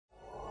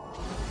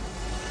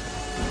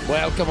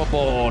Welcome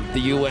aboard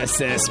the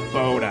USS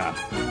Boda.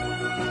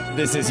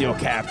 This is your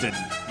captain,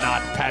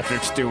 not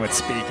Patrick Stewart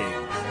speaking.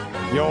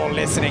 You're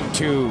listening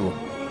to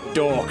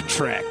Dork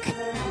Trek.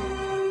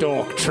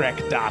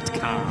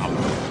 DorkTrek.com.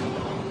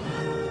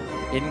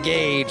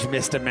 Engage,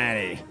 Mr.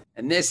 Manny.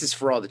 And this is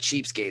for all the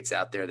cheapskates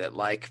out there that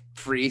like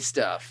free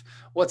stuff.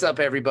 What's up,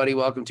 everybody?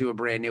 Welcome to a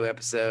brand new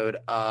episode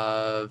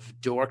of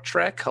Dork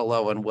Trek.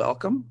 Hello and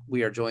welcome.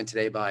 We are joined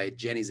today by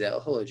Jenny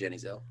Zell. Hello, Jenny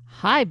Zell.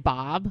 Hi,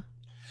 Bob.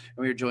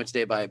 And we are joined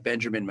today by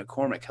Benjamin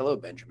McCormick. Hello,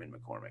 Benjamin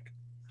McCormick.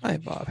 Hi,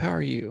 Bob. How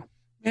are you?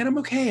 Man, I'm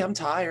okay. I'm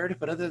tired,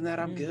 but other than that,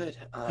 I'm good.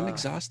 I'm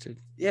exhausted.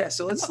 Yeah,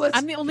 so let's.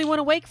 I'm the only one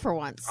awake for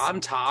once.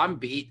 I'm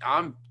beat.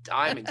 I'm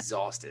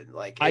exhausted.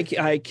 Like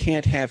I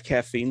can't have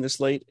caffeine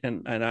this late,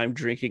 and I'm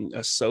drinking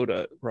a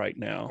soda right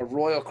now. a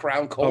Royal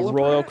Crown Cola. A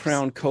Royal perhaps?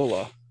 Crown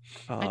Cola.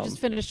 I just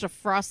finished a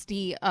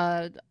frosty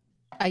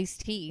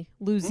iced tea,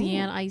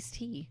 Louisiana iced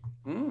tea.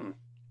 Mm.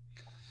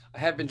 I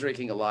have been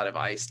drinking a lot of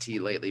iced tea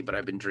lately, but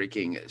I've been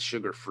drinking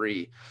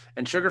sugar-free.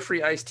 And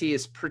sugar-free iced tea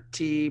is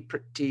pretty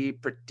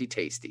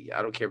tasty.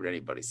 I don't care what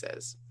anybody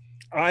says.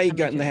 I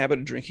got in the habit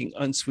of drinking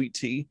unsweet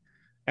tea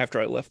after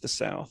I left the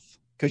South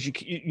because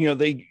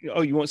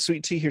you want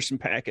sweet tea? Here's some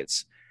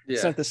packets. Yeah.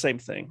 It's not the same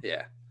thing.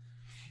 Yeah.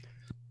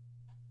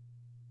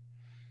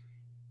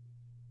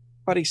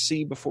 Anybody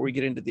see before we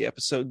get into the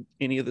episode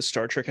any of the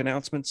Star Trek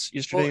announcements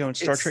yesterday on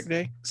Star Trek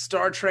Day?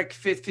 Star Trek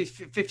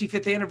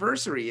 55th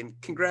anniversary, and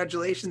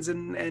congratulations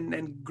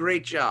and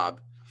great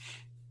job.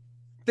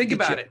 Think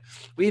about it.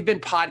 We've been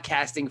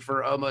podcasting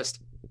for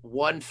almost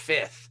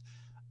 1/5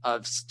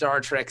 of Star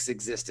Trek's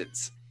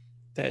existence.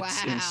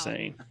 That's Wow.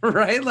 insane.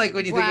 Right? Like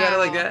when you think about it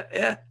like Wow. that.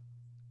 Yeah.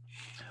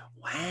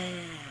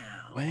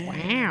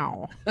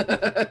 Wow.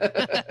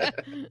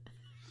 Wow.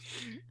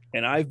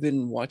 And I've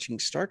been watching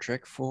Star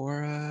Trek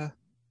for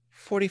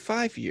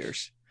 45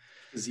 years.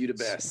 Is you the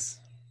best.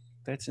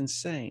 That's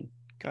insane.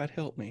 God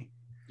help me.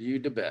 You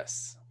the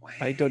best. Wow.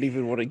 I don't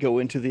even want to go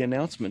into the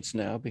announcements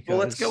now because Well,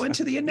 let's go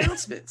into the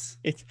announcements.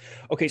 it's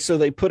okay. So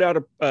they put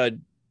out a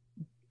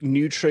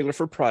new trailer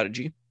for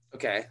Prodigy,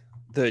 Okay.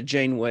 the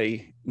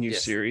Janeway new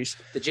Yes. series,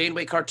 The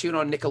Janeway cartoon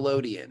on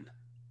Nickelodeon.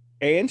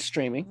 and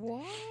streaming.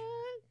 What?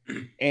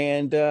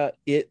 And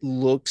it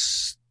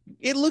looks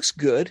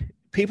good.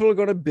 People are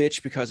going to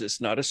bitch because it's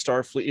not a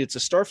Starfleet. It's a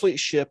Starfleet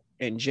ship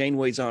and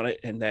Janeway's on it,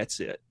 and that's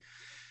it.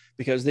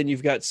 Because then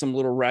you've got some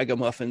little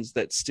ragamuffins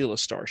that steal a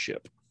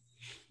starship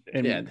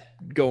and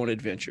go on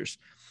adventures.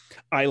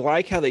 I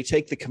like how they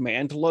take the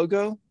command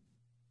logo,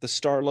 the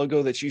star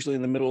logo that's usually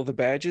in the middle of the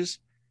badges,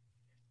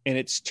 and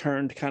it's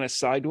turned kind of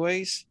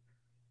sideways.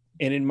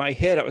 And in my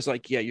head, I was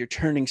like, yeah, you're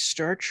turning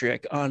Star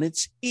Trek on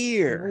its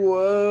ear.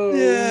 Whoa.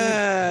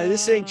 Yeah,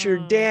 this ain't your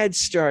dad's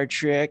Star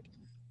Trek.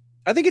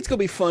 I think it's going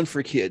to be fun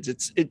for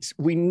kids.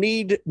 We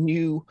need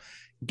new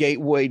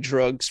gateway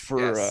drugs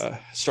for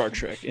Yes. Star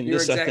Trek. And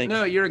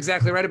You're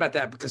exactly right about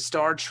that, because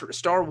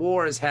Star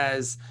Wars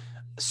has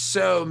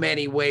so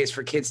many ways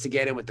for kids to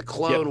get in with the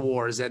Clone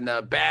Wars and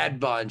the Bad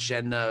Bunch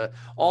and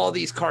all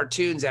these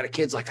cartoons that a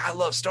kid's like, I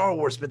love Star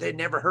Wars, but they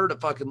never heard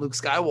of fucking Luke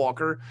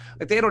Skywalker.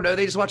 Like, they don't know.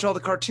 They just watch all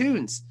the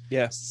cartoons.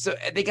 Yeah. So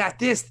they got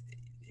this.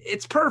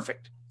 It's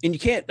perfect. And you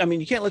can't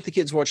let the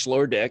kids watch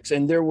Lower Decks.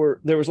 And there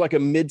was like a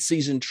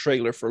mid-season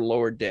trailer for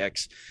Lower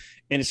Decks.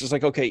 And it's just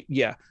like, okay,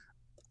 yeah,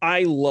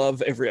 I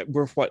love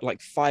we're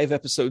like 5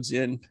 episodes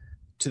in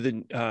to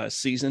the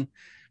season,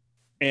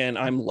 and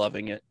I'm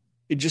loving it.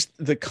 It just,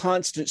 the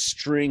constant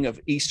string of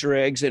Easter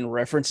eggs and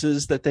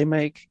references that they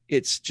make,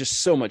 it's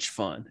just so much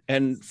fun.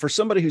 And for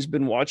somebody who's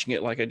been watching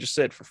it, like I just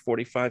said, for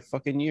 45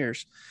 fucking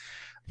years,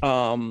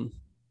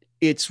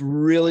 it's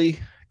really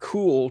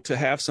cool to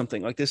have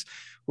something like this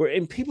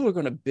and people are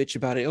going to bitch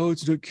about it. Oh,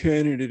 it's not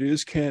canon. It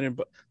is canon,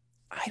 but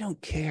I don't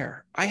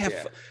care. I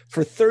have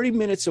for 30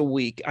 minutes a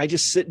week, I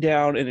just sit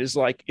down and it's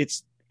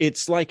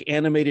like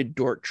animated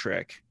Dork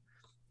Trek,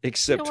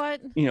 except,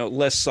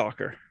 less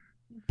soccer.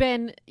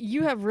 Ben,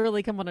 you have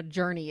really come on a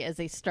journey as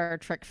a Star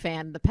Trek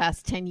fan the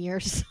past 10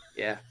 years.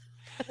 Yeah.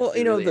 Well,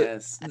 really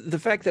the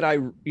fact that I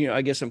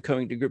guess I'm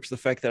coming to grips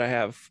with the fact that I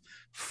have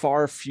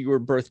far fewer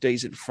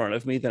birthdays in front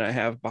of me than I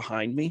have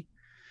behind me.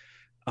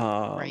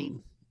 Right.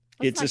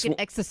 Let's It's not just get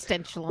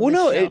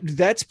existential.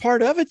 That's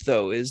part of it,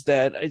 though, is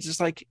that it's just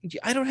like,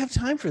 I don't have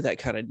time for that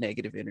kind of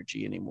negative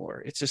energy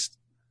anymore. It's just,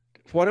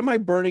 what am I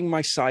burning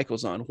my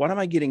cycles on? What am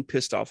I getting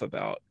pissed off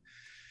about?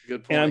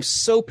 Good point. And I'm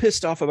so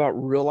pissed off about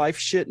real life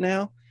shit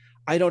now.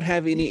 I don't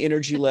have any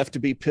energy left to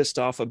be pissed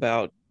off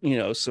about,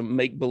 some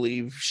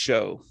make-believe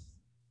show.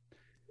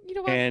 You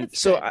know what? And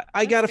That's so good.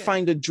 I got to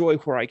find a joy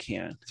where I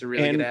can. It's a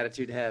really good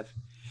attitude to have.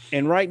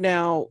 And right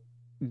now,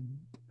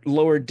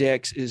 Lower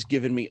Decks is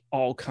giving me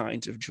all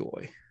kinds of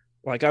joy.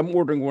 Like, I'm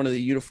ordering one of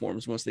the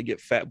uniforms once they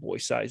get Fat Boy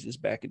sizes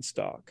back in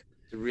stock.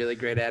 It's a really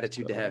great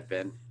attitude to have,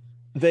 Ben.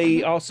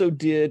 They also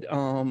did.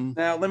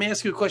 Now, let me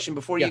ask you a question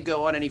before you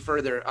go on any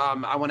further.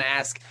 I want to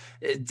ask,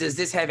 does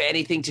this have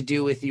anything to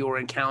do with your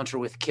encounter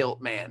with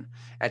Kilt Man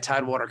at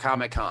Tidewater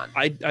Comic Con?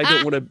 I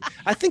don't want to.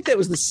 I think that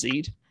was the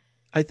seed.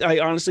 I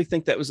honestly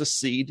think that was a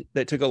seed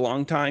that took a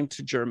long time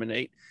to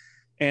germinate.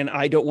 And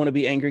I don't want to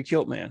be angry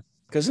kilt man,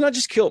 because it's not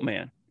just kilt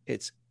man,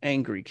 it's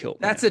angry kilt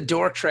man. That's a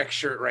Dork Trek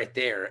shirt right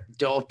there.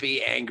 Don't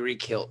be angry,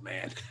 kilt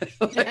man.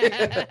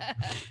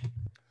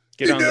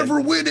 Get on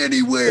never went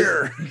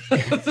anywhere.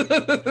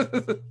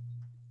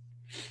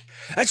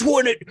 That's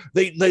when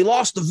they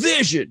lost the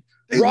vision.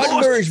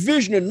 Roddenberry's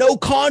vision of no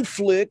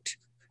conflict,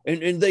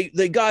 and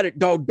they got it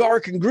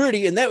dark and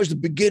gritty, and that was the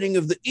beginning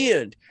of the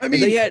end. I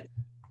mean,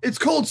 it's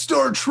called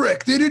Star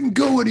Trek. They didn't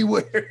go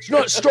anywhere. It's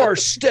not Star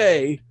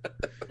Stay.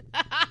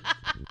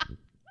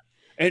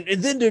 and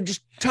then to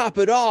just top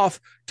it off,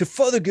 to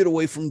further get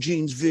away from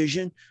Gene's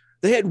vision,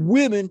 they had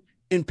women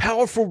in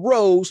powerful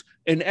roles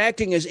and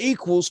acting as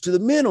equals to the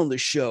men on the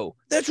show.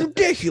 That's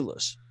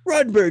ridiculous.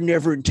 Roddenberry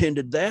never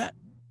intended that.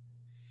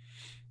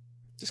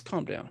 Just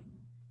calm down.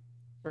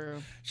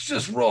 True. It's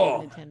just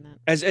wrong.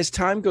 As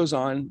time goes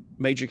on,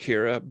 Major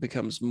Kira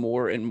becomes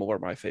more and more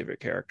my favorite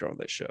character on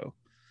that show.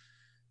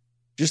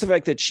 Just the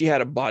fact that she had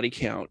a body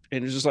count,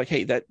 and it's just like,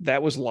 hey,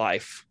 that was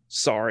life.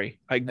 Sorry,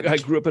 I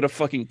grew up at a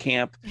fucking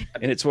camp,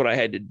 and it's what I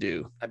had to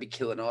do. I'd be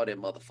killing all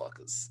them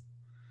motherfuckers.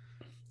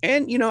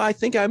 And I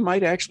think I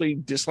might actually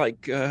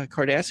dislike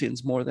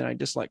Cardassians more than I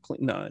dislike.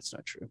 No, that's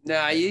not true.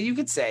 No, you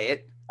could say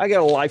it. I got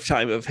a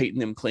lifetime of hating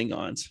them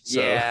Klingons.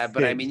 So, yeah,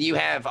 but I mean, you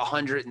have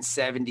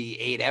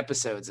 178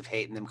 episodes of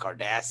hating them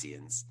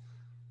Cardassians.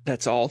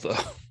 That's all, though.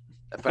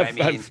 But I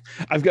mean,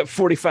 I've got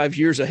 45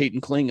 years of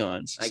hating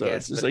Klingons. I so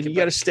guess it's like you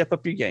got to step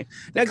up your game.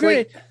 Now,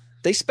 granted,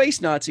 they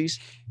space Nazis,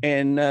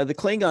 and the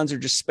Klingons are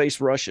just space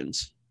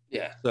Russians.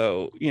 Yeah.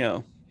 So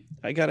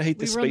I gotta hate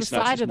the space Nazis. We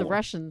were on the side of the more.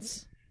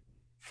 Russians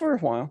For a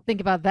while. Think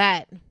about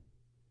that,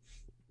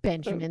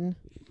 Benjamin.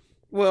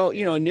 Well,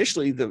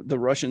 initially the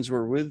Russians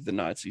were with the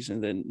Nazis,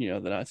 and then, the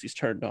Nazis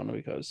turned on them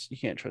because you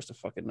can't trust a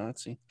fucking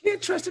Nazi.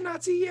 Can't trust a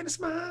Nazi and a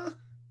smile.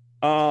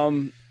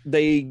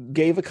 They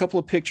gave a couple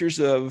of pictures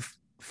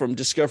from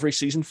Discovery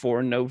season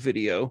 4, no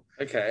video.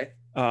 Okay.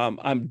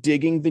 I'm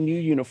digging the new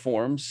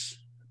uniforms,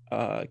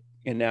 and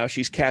now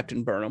she's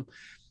Captain Burnham,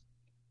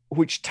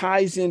 which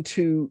ties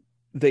into,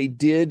 they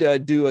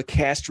did do a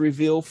cast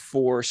reveal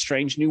for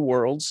Strange New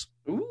Worlds.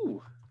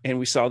 Ooh. And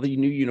we saw the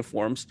new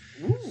uniforms.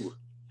 Ooh.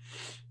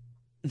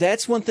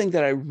 That's one thing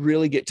that I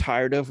really get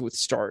tired of with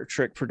Star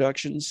Trek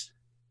productions.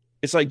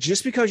 It's like,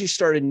 just because you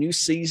start a new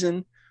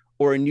season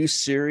or a new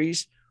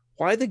series,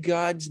 why the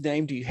God's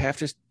name do you have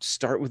to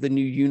start with a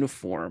new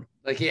uniform?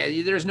 Like,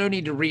 yeah, there's no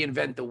need to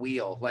reinvent the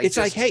wheel. Like, it's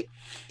like, hey,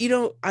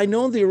 I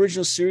know in the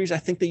original series, I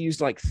think they used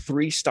like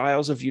 3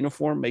 styles of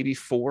uniform, maybe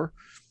 4,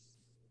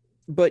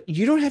 but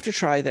you don't have to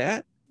try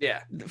that.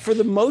 Yeah. For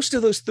the most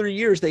of those 3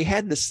 years, they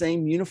had the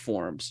same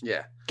uniforms.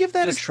 Yeah. Give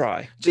that a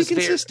try. Be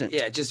consistent.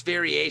 Just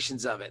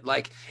variations of it.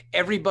 Like,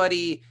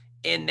 everybody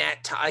in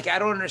that time, like, I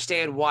don't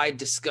understand why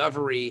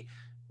Discovery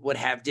would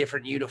have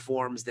different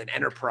uniforms than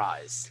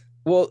Enterprise.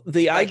 Well,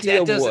 the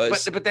idea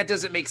was, but that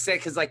doesn't make sense,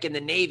 because like in the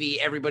Navy,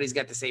 everybody's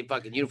got the same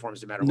fucking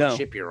uniforms no matter what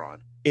ship you're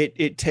on.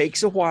 It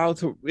takes a while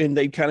to, and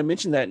they kind of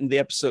mentioned that in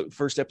the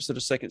first episode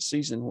of second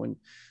season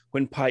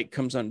when Pike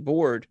comes on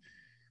board,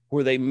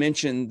 where they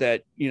mentioned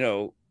that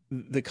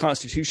the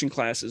Constitution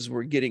classes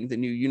were getting the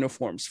new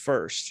uniforms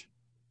first,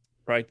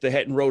 right? They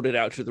hadn't rolled it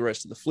out to the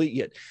rest of the fleet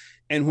yet.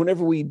 And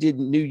whenever we did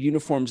new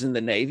uniforms in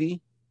the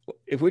Navy,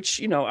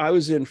 which I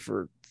was in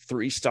for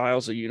 3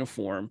 styles of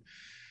uniform.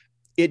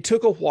 It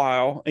took a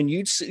while, and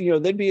you'd see,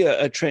 there'd be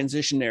a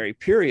transitionary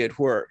period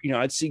where,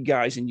 I'd see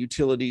guys in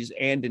utilities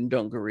and in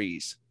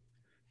dungarees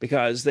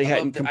because they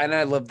hadn't. And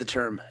I love the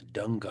term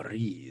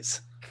dungarees.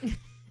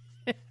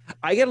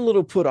 I got a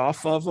little put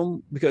off of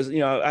them because,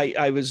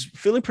 I was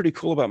feeling pretty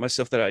cool about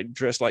myself that I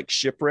dressed like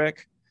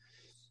Shipwreck.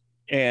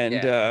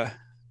 And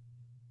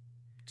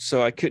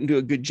so I couldn't do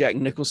a good Jack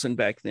Nicholson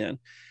back then.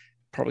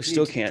 Probably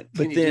still can't.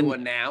 Can you do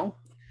one now?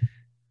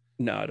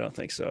 No, I don't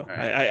think so.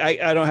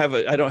 Right. I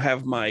don't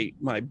have my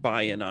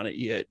buy-in on it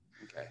yet.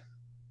 Okay.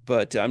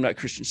 But I'm not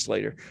Christian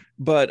Slater.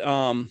 But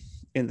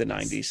in the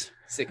 90s.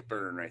 Sick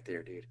burn right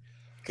there, dude.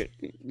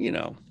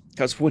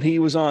 Because when he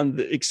was on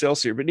the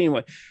Excelsior. But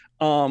anyway,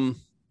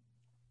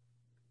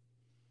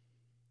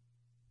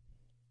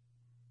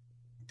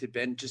 Did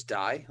Ben just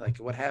die? Like,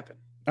 what happened?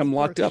 I'm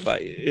locked up.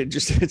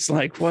 It's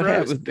like, what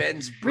happened?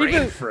 Ben's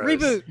brain froze.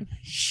 Reboot.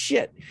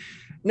 Shit.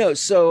 No,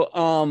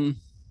 so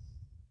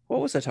what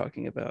was I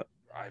talking about?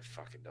 I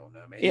fucking don't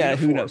know, man. Yeah,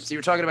 who knows? So you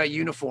were talking about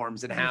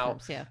uniforms and how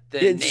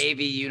the It's-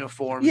 Navy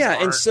uniforms and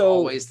aren't so-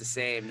 always the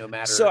same, no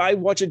matter. So I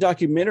watch a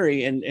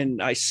documentary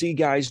and I see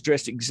guys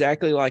dressed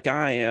exactly like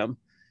I am,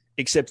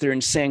 except they're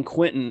in San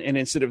Quentin, and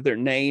instead of their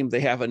name, they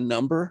have a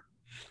number.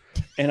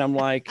 And I'm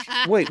like,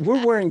 wait,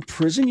 we're wearing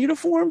prison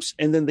uniforms?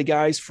 And then the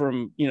guys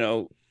from,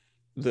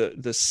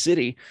 the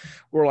city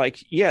were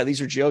like, yeah, these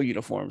are jail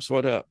uniforms.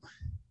 What up?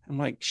 I'm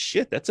like,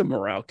 shit, that's a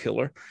morale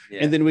killer.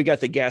 Yeah. And then we got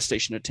the gas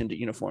station attendant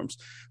uniforms.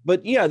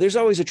 But yeah, there's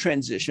always a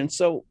transition.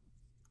 So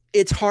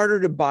it's harder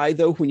to buy,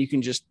 though, when you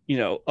can just,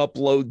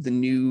 upload the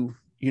new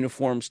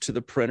uniforms to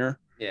the printer.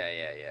 Yeah.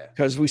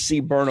 Because we see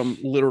Burnham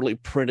literally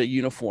print a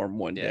uniform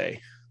one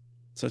day.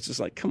 So it's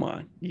just like, come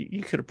on,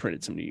 you could have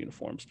printed some new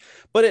uniforms.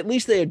 But at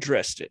least they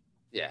addressed it.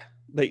 Yeah.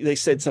 They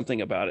said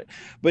something about it.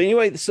 But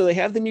anyway, so they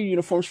have the new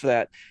uniforms for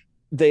that.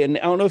 I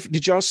don't know if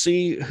did y'all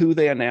see who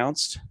they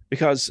announced,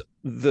 because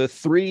the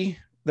 3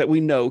 that we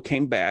know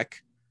came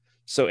back.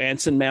 So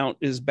Anson Mount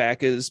is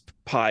back as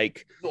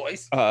Pike.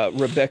 Noise.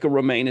 Rebecca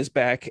Romaine is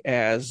back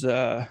as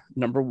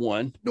number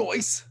 1.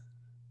 Noise.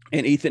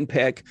 And Ethan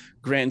Peck,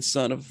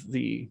 grandson of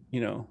the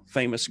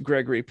famous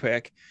Gregory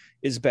Peck,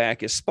 is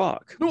back as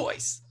Spock.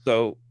 Noise.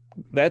 So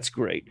that's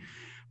great.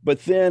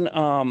 But then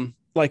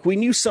like we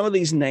knew some of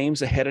these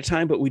names ahead of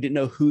time, but we didn't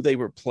know who they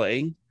were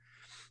playing.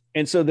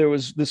 And so there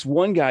was this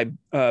one guy,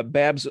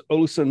 Babs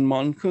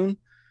Olusan-Monkun,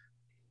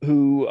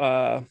 who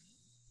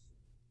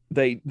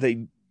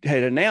they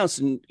had announced,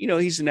 and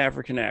he's an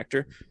African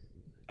actor,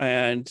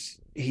 and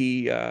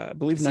he I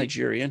believe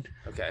Nigerian.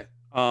 Okay.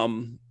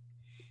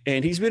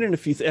 And he's been in a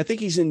few. I think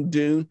he's in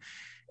Dune,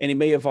 and he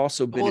may have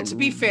also been. Well, to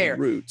be fair,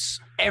 Roots.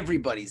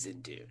 Everybody's in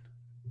Dune.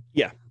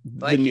 Yeah,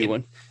 the new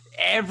one.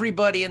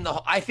 Everybody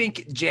I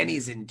think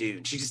Jenny's in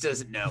Dune. She just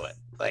doesn't know it.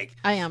 Like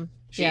I am.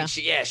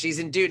 She's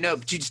in Dune. No,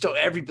 but you just don't.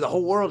 The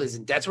whole world is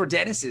in. That's where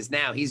Dennis is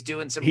now. He's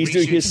doing some. He's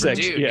doing his for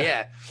section. Dune.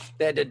 Yeah.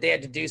 They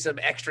had to do some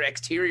extra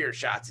exterior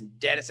shots, and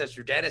that's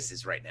where Dennis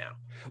is right now.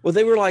 Well,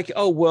 they were like,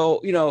 oh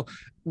well,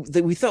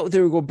 we thought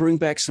they were going to bring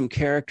back some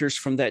characters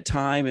from that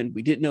time, and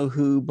we didn't know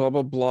who. Blah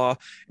blah blah,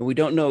 and we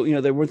don't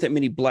know. There weren't that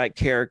many black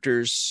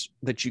characters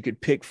that you could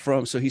pick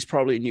from, so he's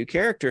probably a new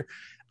character.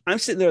 I'm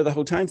sitting there the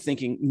whole time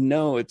thinking,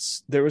 no,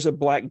 there was a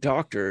black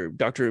doctor,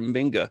 Dr.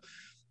 Mbinga,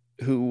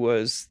 who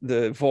was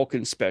the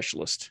Vulcan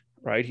specialist,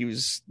 right? He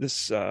was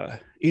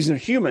he's a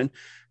human.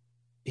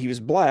 He was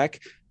black,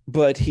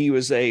 but he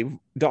was a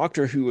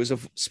doctor who was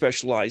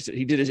specialized.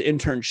 He did his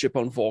internship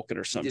on Vulcan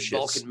or some shit.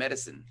 Vulcan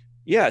medicine.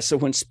 Yeah. So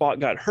when Spock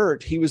got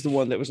hurt, he was the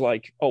one that was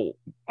like, oh,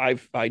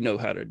 I know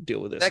how to deal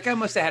with this. That guy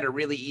must have had a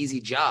really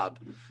easy job.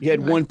 He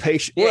had one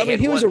patient. Yeah, well, I mean,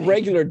 he was a patient.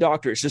 regular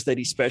doctor. It's just that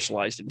he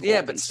specialized in Vulcans.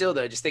 Yeah, but still,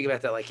 though, just think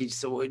about that. Like,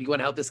 so you want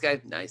to help this guy?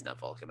 No, he's not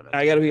Vulcan.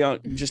 I got to be on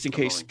just in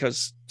case,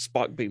 because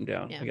Spock beamed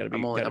down. Yeah. I got to be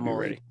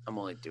ready. I'm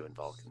only doing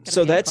Vulcan.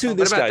 So that's who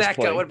this What about guy's that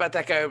playing. guy? What about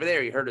that guy over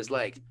there? He hurt his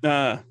leg.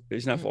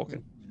 He's not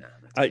Vulcan.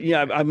 No,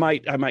 Yeah, I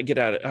might get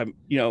out of.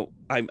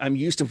 I'm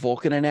used to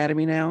Vulcan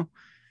anatomy now.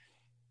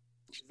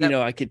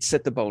 I could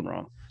set the bone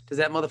wrong. Does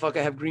that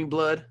motherfucker have green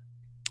blood?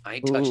 I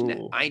ain't touching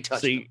it. I ain't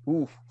touching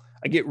it.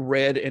 I get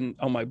red and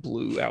on my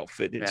blue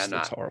outfit. It's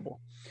not. horrible.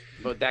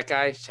 But that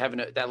guy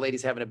that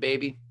lady's having a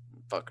baby.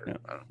 Fuck her. Yeah.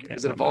 I don't care. Yeah,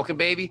 Is it a Vulcan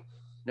baby?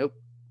 Nope.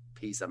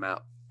 Peace. I'm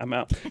out. I'm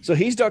out. So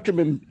he's Dr.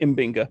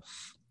 Mbinga.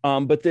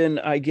 But then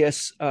I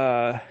guess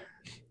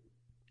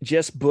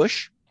Jess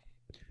Bush,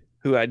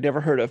 who I'd never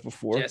heard of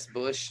before. Jess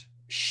Bush.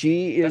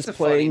 She is That's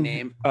a funny playing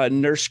name.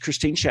 Nurse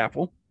Christine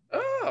Chapel.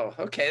 Oh,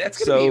 okay.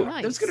 That's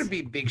Nice. gonna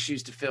be big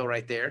shoes to fill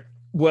right there.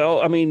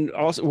 Well, I mean,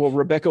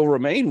 Rebecca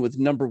Romaine with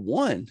number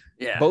 1.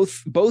 Yeah.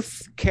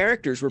 Both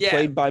characters were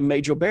played by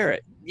Majel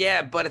Barrett.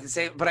 Yeah, but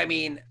I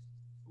mean,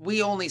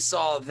 we only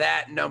saw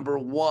that number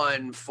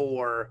 1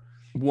 for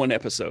One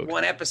episode.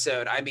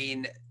 I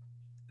mean,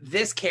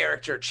 this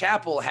character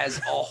Chapel has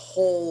a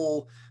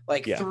whole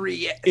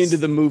 3 into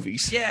the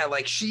movies. Yeah,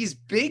 like she's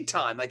big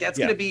time. Like that's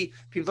gonna be,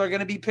 people are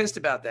gonna be pissed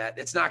about that.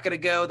 It's not gonna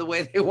go the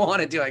way they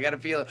want to do. I got to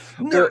feel it.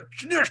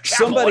 Nurse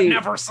Chapel would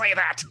never say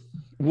that.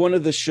 One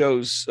of the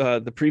shows,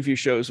 the preview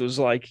shows, was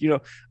like,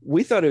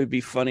 we thought it would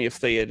be funny if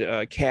they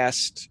had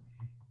cast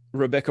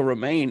Rebecca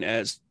Romaine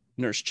as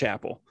Nurse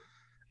Chapel,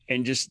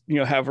 and just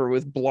have her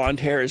with blonde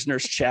hair as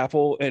Nurse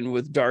Chapel and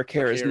with dark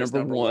hair as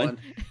number one.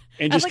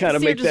 And just kind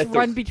of make that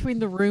run between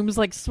the rooms,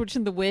 like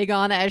switching the wig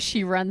on as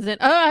she runs in.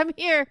 Oh, I'm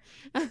here.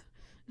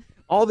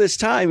 All this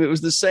time, it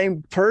was the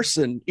same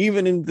person,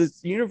 even in the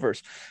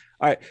universe.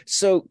 All right.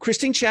 So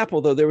Christine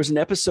Chapel, though, there was an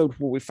episode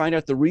where we find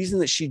out the reason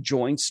that she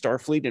joined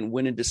Starfleet and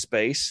went into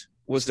space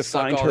was to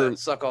find her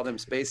suck all them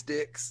space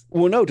dicks.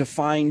 Well, no, to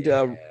find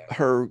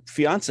her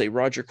fiance,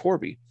 Roger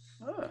Corby,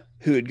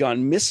 who had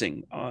gone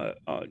missing,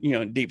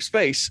 in deep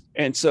space.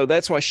 And so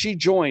that's why she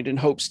joined in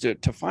hopes to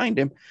find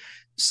him.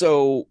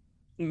 So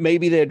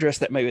maybe they address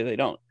that, maybe they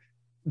don't.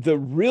 The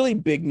really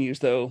big news,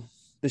 though,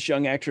 this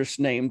young actress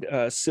named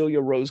Celia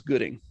Rose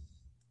Gooding.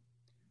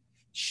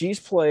 She's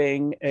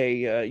playing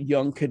a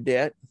young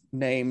cadet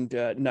named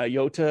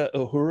Nyota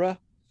Uhura.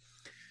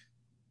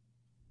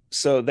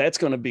 So that's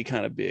going to be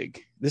kind of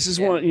big. This is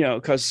one,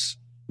 because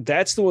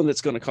that's the one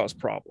that's going to cause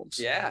problems.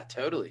 Yeah,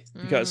 totally.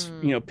 Because,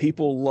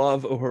 people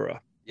love Uhura.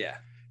 Yeah.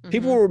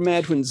 People were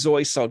mad when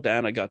Zoe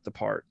Saldana got the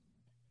part.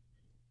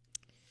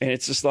 And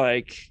it's just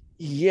like,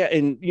 yeah.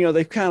 And,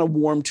 they've kind of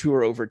warmed to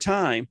her over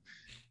time.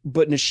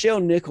 But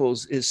Nichelle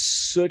Nichols is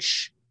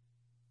such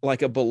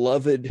like a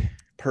beloved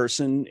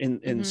person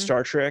in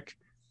Star Trek.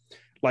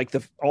 Like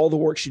all the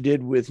work she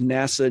did with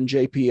NASA and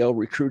JPL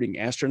recruiting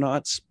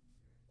astronauts,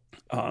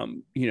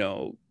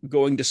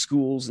 going to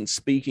schools and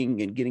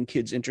speaking and getting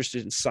kids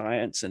interested in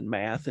science and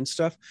math and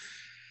stuff.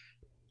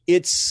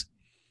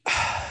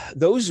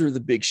 Those are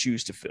the big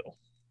shoes to fill.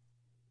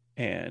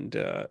 And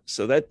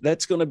so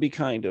that's going to be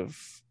kind of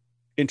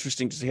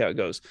interesting to see how it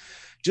goes.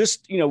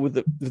 Just,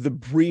 with the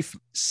brief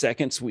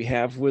seconds we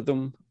have with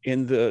them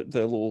in the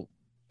little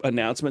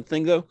announcement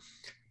thing though.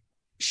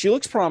 She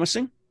looks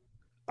promising.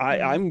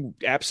 I'm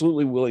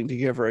absolutely willing to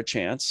give her a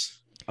chance.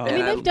 I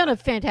mean, they've done a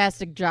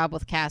fantastic job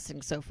with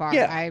casting so far.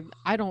 Yeah.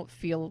 I don't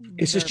feel.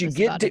 It's just you nervous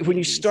get about when any you of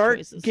these start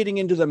choices. getting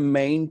into the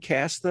main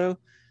cast though,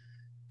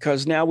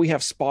 because now we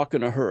have Spock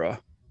and Uhura,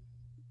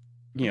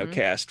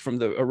 cast from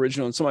the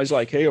original, and somebody's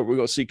like, "Hey, are we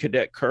going to see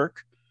Cadet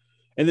Kirk?"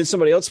 And then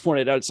somebody else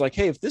pointed out, it's like,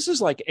 "Hey, if this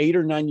is like 8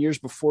 or 9 years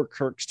before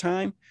Kirk's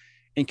time,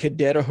 and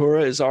Cadet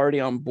Uhura is already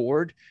on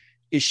board,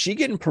 is she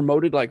getting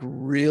promoted like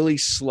really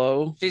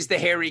slow?" She's the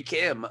Harry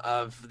Kim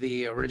of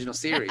the original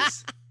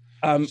series.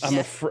 I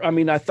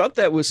thought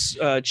that was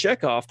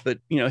Chekhov, but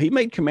he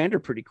made Commander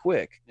pretty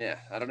quick. Yeah,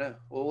 I don't know.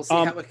 Well, we'll see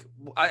how it.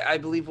 I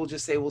believe we'll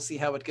just say we'll see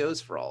how it goes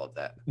for all of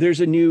that.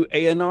 There's a new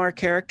ANR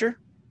character,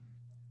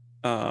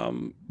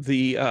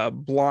 the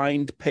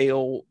blind,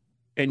 pale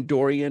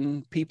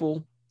Andorian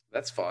people.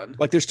 That's fun.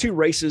 Like there's 2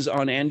 races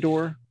on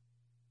Andor,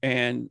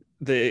 and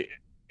the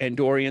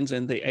Andorians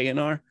and the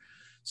ANR.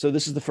 So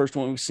this is the first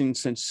one we've seen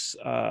since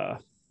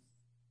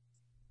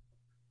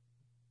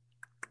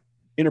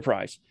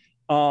Enterprise.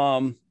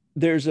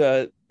 There's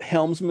a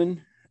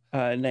helmsman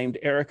named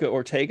Erica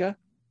Ortega.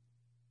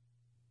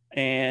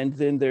 And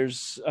then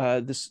there's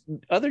this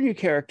other new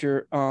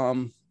character,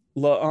 Laan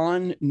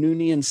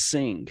Noonien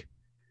Singh.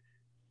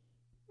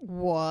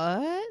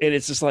 What? And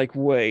it's just like,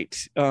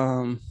 wait,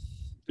 yeah.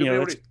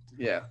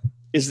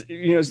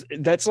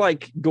 That's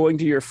like going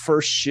to your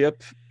first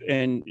ship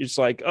and it's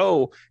like,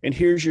 oh, and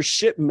here's your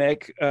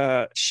shipmate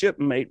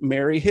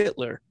Mary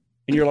Hitler.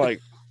 And you're like,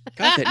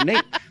 God,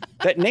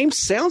 that name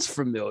sounds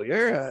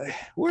familiar.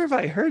 Where have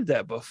I heard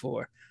that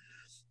before?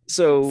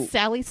 So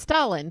Sally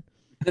Stalin.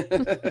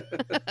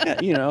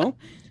 And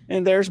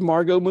there's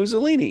Margot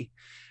Mussolini.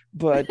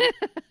 But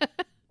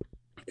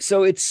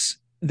so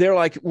they're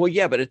like, well,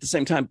 yeah, but at the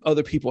same time,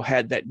 other people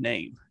had that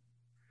name.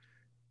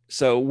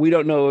 So we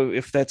don't know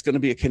if that's going to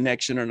be a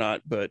connection or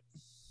not, but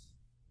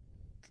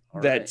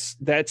that's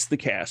the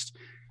cast.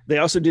 They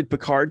also did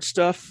Picard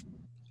stuff,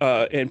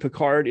 and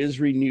Picard is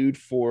renewed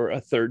for a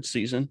 3rd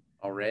season.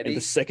 Already? And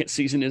the 2nd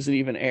season isn't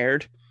even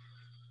aired.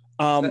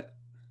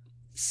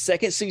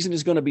 Second season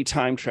is going to be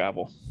time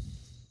travel.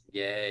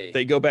 Yay.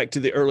 They go back to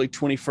the early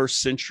 21st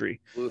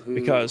century. Woohoo.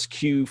 Because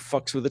Q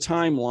fucks with the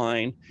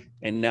timeline,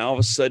 and now all of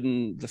a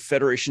sudden the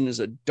Federation is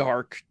a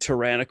dark,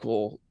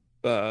 tyrannical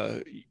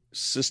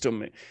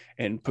system,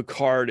 and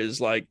Picard is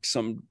like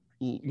some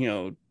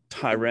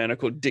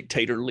tyrannical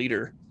dictator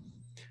leader.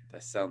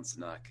 That sounds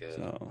not good.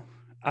 So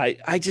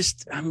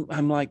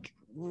I'm like,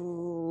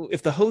 ooh,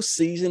 if the whole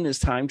season is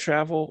time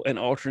travel and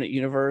alternate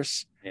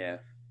universe, yeah,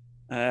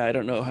 I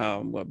don't know how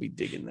I'm going to be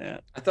digging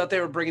that. I thought they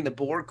were bringing the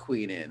Borg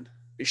Queen in.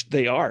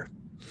 They are.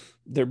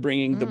 They're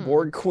bringing the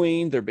Borg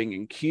Queen. They're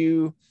bringing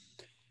Q.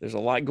 There's a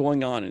lot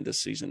going on in this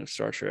season of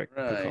Star Trek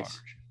Picard.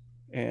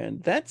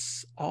 And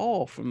that's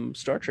all from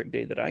Star Trek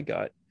Day that I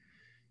got.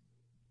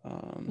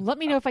 Let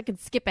me know if I can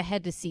skip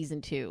ahead to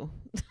season 2.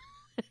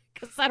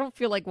 Because I don't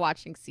feel like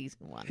watching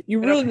season 1. You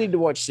really need to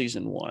watch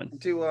season 1.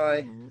 Do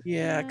I?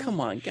 Yeah, come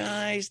on,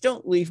 guys.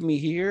 Don't leave me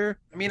here.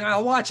 I mean,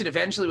 I'll watch it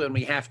eventually when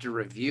we have to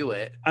review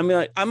it. I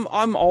mean,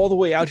 I'm all the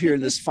way out here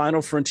in this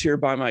final frontier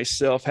by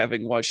myself,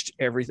 having watched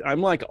everything.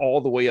 I'm like all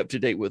the way up to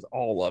date with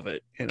all of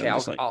it. And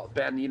Okay,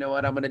 Ben, you know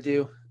what I'm going to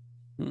do?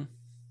 Hmm?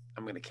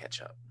 I'm going to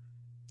catch up.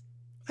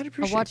 I'd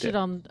appreciate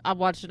I'll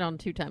watch it on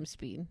 2 times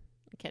speed.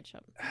 Catch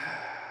up.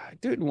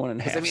 Do it in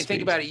 1.5. I mean,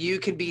 think about it. You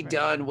can be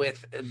done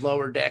with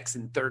Lower Decks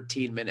in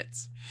 13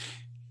 minutes.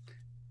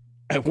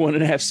 At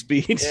 1.5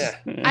 speed. Yeah.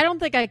 I don't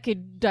think I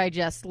could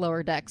digest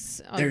Lower Decks.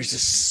 There's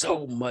just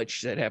so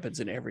much that happens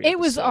in every It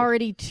episode. was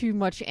already too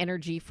much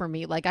energy for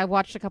me. Like, I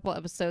watched a couple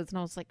episodes and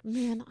I was like,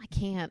 man, I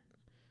can't.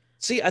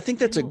 See, I think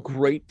that's a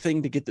great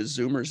thing to get the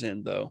Zoomers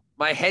in, though.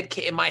 My head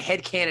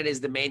canon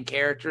is the main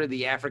character,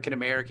 the African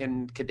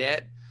American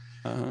cadet.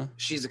 Uh-huh.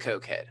 She's a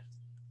cokehead.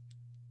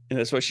 And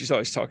that's why she's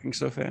always talking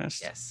so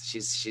fast. Yes,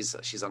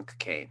 she's on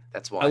cocaine.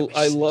 That's why.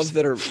 I love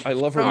that her Oh,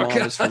 mom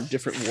God. is from a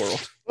different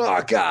world.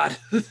 Oh God.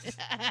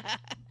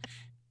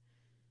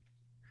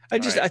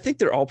 I think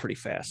they're all pretty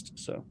fast.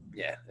 So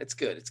Yeah, it's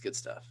good. It's good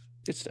stuff.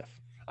 good stuff.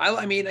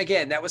 I mean,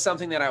 again, that was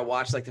something that I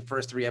watched like the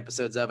first 3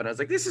 episodes of, and I was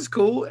like, this is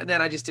cool. And then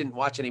I just didn't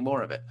watch any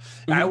more of it.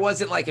 And I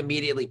wasn't like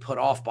immediately put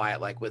off by it.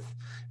 Like and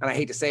I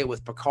hate to say it,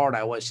 with Picard,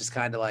 I was just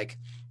kind of like,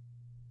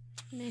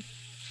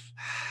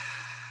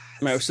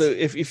 No, so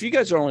if you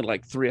guys are only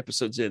like 3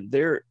 episodes in,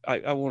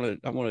 I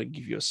want to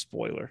give you a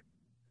spoiler.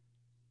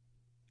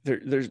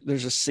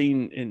 There's a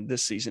scene in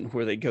this season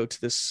where they go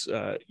to this.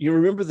 You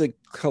remember the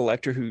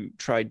collector who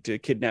tried to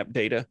kidnap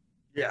Data?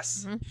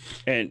 yes,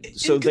 And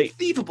so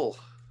inconceivable.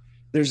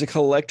 there's a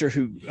collector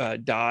who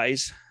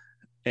dies,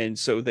 and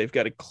so they've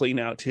got to clean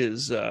out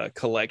his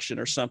collection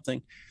or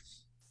something.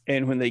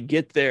 And when they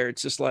get there,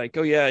 it's just like,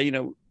 oh yeah,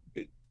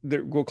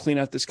 we'll clean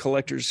out this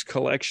collector's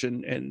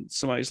collection. And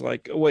somebody's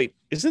like, oh wait,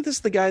 isn't this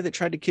the guy that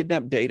tried to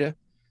kidnap Data?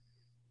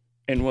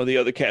 And one of the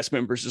other cast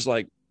members is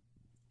like,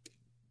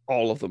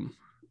 all of them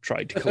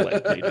tried to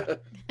collect Data.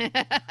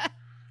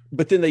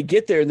 But then they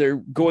get there and they're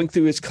going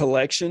through his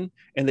collection,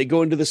 and they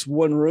go into this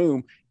one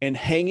room, and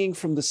hanging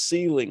from the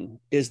ceiling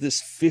is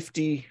this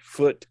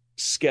 50-foot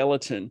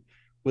skeleton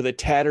with a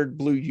tattered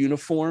blue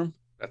uniform.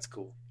 That's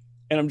cool.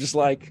 And I'm just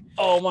like,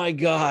 oh my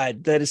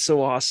God, that is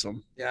so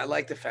awesome. Yeah, I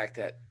like the fact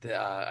that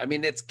I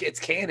mean it's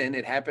canon.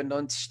 It happened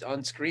on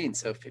screen,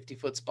 so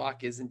 50-foot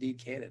Spock is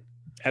indeed canon.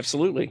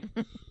 Absolutely.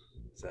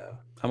 So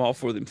I'm all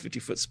for them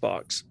 50-foot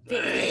Spocks.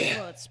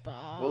 50-foot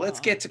Spock. Well, let's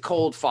get to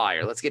Cold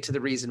Fire. Let's get to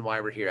the reason why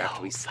we're here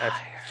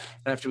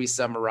after we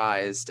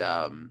summarized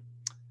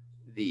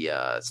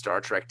the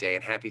Star Trek Day,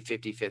 and happy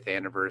 55th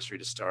anniversary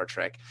to Star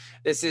Trek.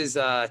 This is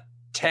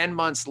 10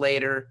 months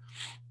later.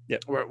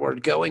 Yep. We're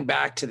going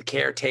back to the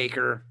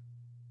caretaker.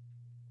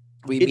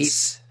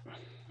 It's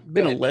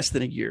been less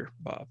than a year,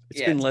 Bob.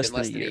 It's been less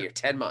than a year.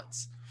 10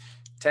 months.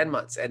 10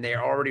 months. And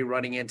they're already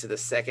running into the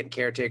second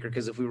caretaker,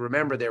 because if we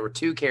remember, there were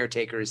two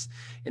caretakers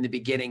in the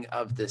beginning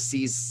of the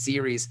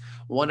series.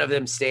 One of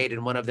them stayed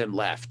and one of them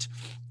left.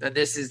 And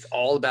this is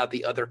all about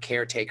the other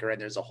caretaker. And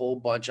there's a whole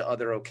bunch of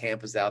other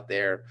Ocampas out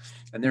there,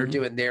 and they're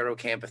doing their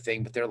Ocampa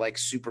thing, but they're like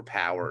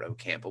superpowered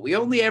Ocampa. We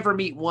only ever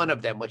meet one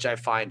of them, which I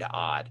find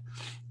odd.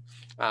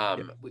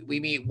 We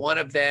meet one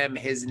of them.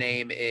 His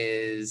name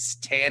is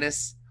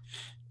Tanis.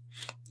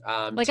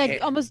 I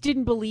almost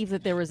didn't believe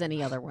that there was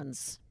any other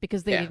ones,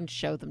 because they didn't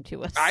show them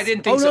to us. I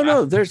didn't think so.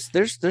 No.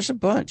 There's a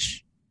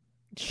bunch.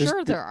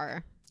 There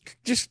are.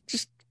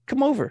 Just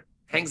come over.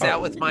 Hangs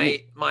out with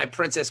my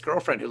princess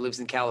girlfriend who lives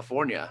in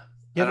California.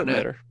 You haven't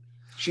met her.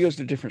 She goes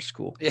to a different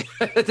school. Yeah,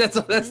 that's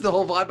the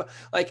whole vibe.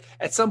 Like,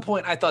 at some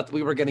point, I thought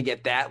we were going to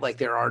get that. Like,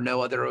 there are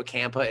no other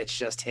Ocampa. It's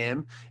just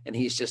him, and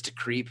he's just a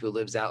creep who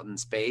lives out in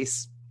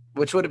space,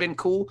 which would have been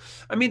cool.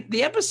 I mean,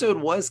 the episode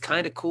was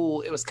kind of cool.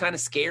 It was kind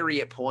of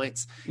scary at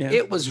points. Yeah.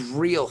 It was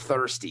real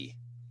thirsty.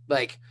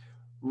 Like,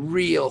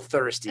 real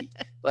thirsty.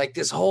 Like,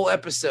 this whole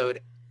episode,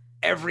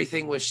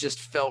 everything was just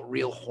felt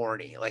real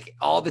horny. Like,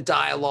 all the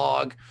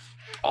dialogue,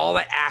 all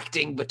the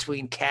acting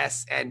between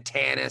Kes and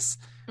Tanis,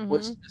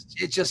 which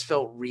it just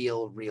felt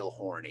real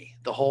horny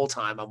the whole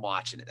time I'm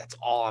watching it. That's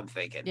all I'm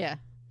thinking. Yeah.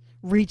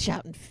 Reach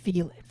out and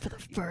feel it for the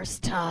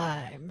first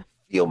time.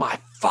 Feel my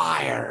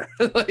fire.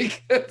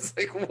 Like, it's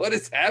like, what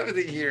is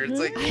happening here? It's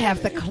like, I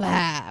have the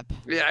clap.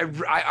 Yeah,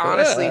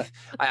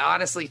 I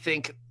honestly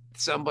think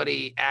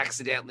somebody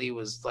accidentally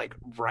was like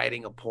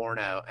writing a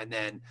porno, and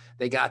then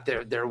they got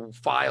their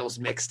files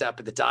mixed up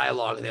in the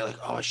dialogue, and they're like,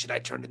 oh, should I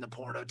turn in the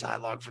porno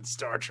dialogue for the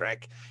Star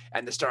Trek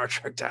and the Star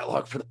Trek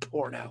dialogue for the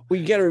porno? Well,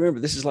 you got to remember,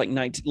 this is like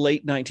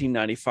late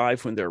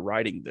 1995 when they're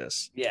writing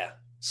this. Yeah.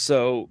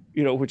 So,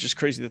 which is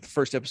crazy that the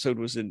first episode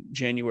was in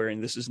January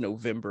and this is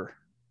November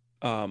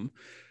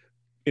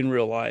in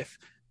real life.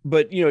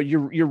 But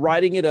you're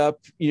writing it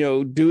up,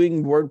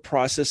 doing word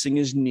processing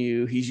is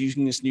new. He's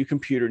using this new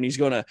computer, and he's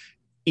going to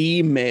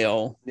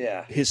email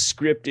his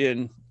script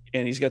in,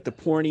 and he's got the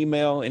porn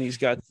email and he's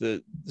got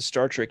the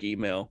Star Trek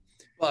email.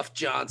 Buff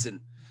Johnson.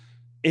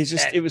 It's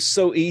just it was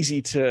so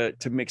easy to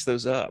mix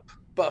those up.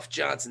 Buff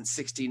Johnson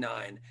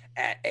 69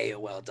 at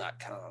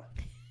AOL.com.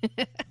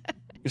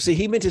 You see,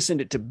 he meant to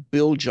send it to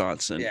Bill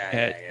Johnson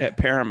at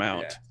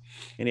Paramount,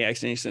 and he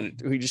accidentally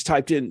sent it. He just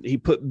typed in, he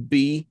put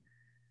B,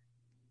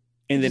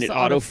 and then it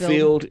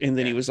auto-filled, and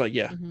then he was like,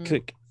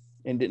 click,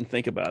 and didn't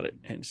think about it,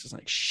 and it's just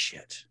like,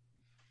 shit.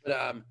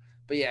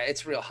 But yeah,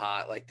 it's real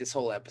hot. Like, this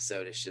whole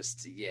episode is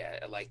just,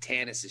 like,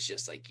 Tanis is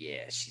just like,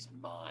 she's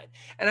mine.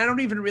 And I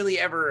don't even really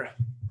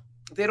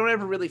they don't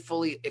ever really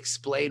fully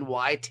explain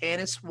why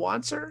Tanis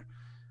wants her,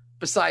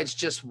 besides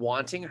just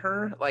wanting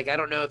her. Like, I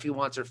don't know if he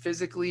wants her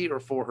physically or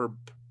for her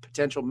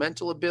potential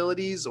mental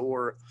abilities,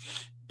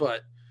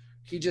 but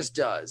he just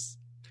does.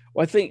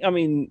 Well,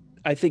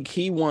 I think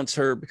he wants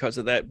her because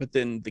of that, but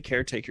then the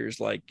caretaker is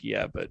like,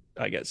 but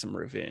I got some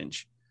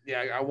revenge.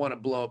 Yeah, I want to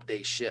blow up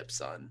their ship,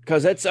 son.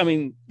 Because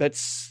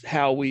that's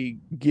how we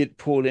get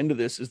pulled into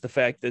this, is the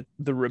fact that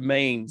the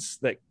remains,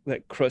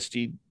 that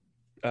crusty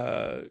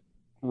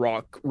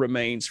rock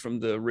remains from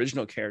the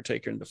original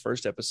caretaker in the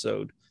first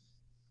episode.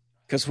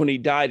 Because when he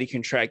died, he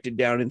contracted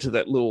down into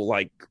that little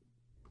like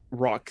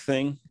rock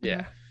thing.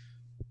 Yeah.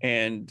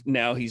 And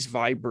now he's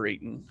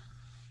vibrating.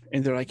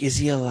 And they're like, is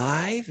he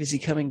alive? Is he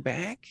coming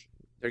back?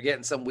 They're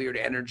getting some weird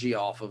energy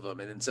off of him.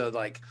 And then so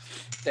like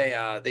they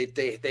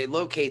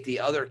locate the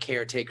other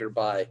caretaker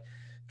by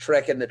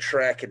trekking the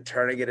trek and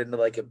turning it into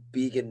like a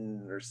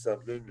beacon or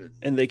something.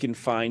 And they can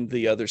find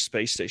the other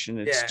space station.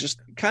 It's just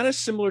kind of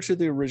similar to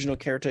the original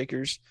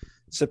caretakers,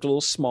 except a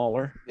little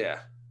smaller. Yeah.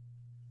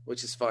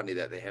 Which is funny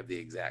that they have the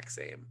exact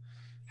same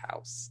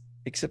house.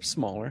 Except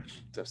smaller.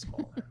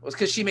 Well, it's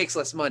because she makes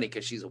less money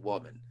because she's a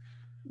woman.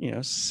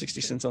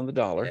 60 cents on the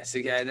dollar. Yeah, so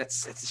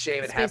it's a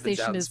shame it happens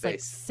out in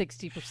space. Space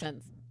station is like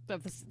 60%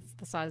 of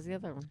the size of the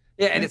other one.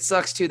 Yeah, and it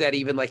sucks too that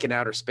even like in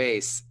outer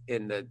space,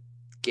 in the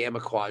Gamma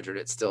Quadrant,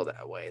 it's still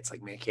that way. It's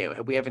like, man,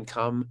 we haven't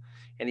come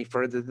any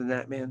further than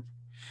that, man.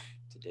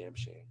 It's a damn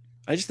shame.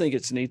 I just think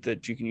it's neat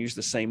that you can use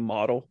the same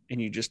model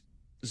and you just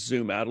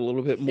zoom out a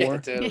little bit more.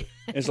 Yeah, totally.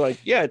 It's like,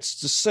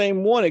 it's the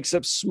same one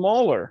except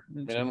smaller.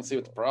 I don't see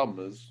what the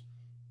problem is.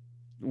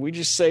 We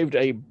just saved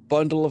a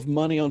bundle of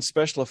money on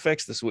special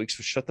effects this week,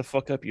 so shut the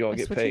fuck up. You all I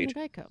get switched paid. to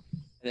Geico.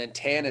 And then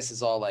Tanis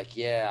is all like,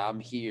 "Yeah, I'm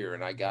here,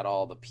 and I got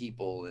all the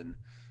people, and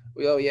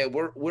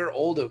we're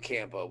old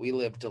Ocampo. We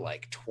lived to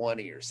like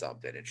 20 or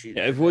something." And she,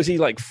 Was he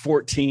like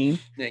 14?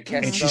 And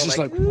Cassie's And she's just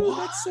like, "Ooh, "What?"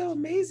 that's so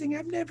amazing.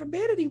 I've never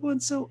met anyone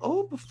so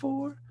old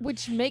before."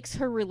 Which makes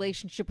her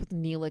relationship with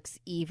Neelix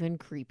even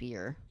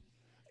creepier.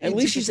 At And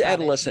least to be she's funny.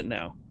 adolescent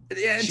now.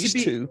 Yeah, and She's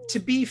 2. To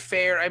be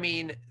fair, I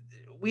mean,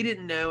 we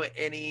didn't know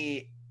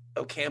any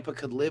Ocampa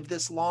could live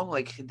this long.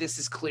 Like, this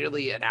is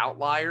clearly an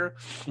outlier.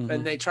 Mhm.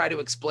 And they try to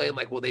explain,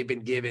 like, well, they've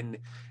been given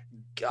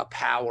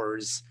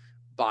powers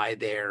by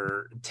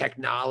their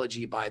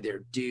technology, by their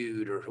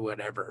dude or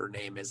whatever her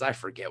name is. I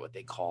forget what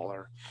they call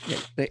her.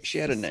 Yeah, she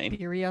had a name.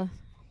 Suspiria.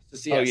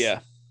 So, Oh, yes, yeah.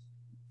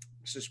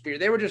 Suspiria.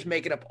 They were just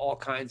making up all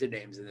kinds of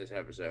names in this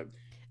episode.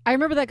 I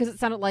remember that because it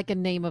sounded like a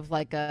name of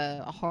like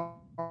a horror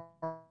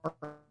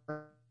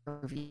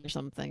movie or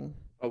something.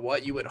 But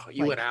what you went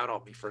out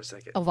on me for a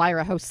second.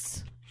 Elvira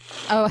hosts.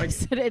 Oh, I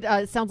said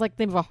it sounds like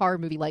the name of a horror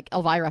movie, like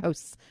Elvira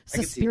hosts I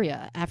can see-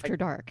 Suspiria After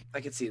Dark.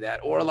 I could see that,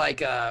 or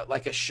like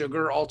a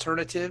sugar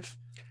alternative.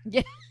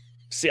 Yeah.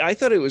 See, I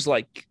thought it was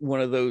like one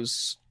of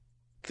those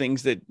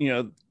things that,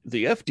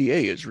 the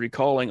FDA is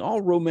recalling all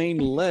romaine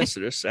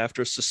lettuce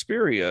after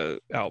Suspiria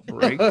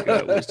outbreak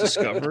was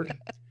discovered.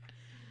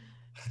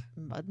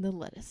 Mud in the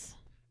lettuce.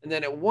 And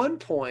then at one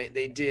point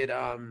they did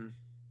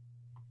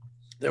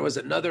there was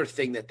another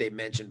thing that they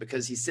mentioned,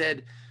 because he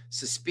said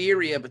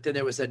Suspiria, but then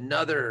there was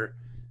another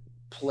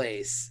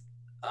place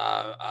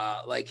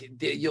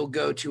you'll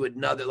go to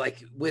another,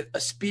 like with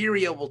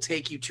Asperia will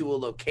take you to a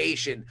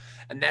location,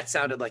 and that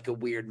sounded like a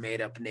weird made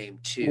up name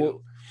too.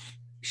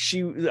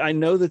 Well, I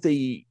know that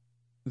the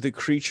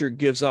creature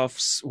gives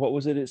off, what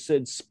was it? It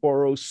said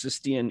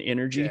sporocystian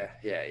energy.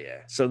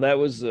 Yeah. So that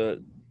was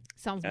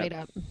Sounds made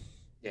up.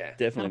 Yeah.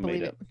 definitely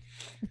believe made up.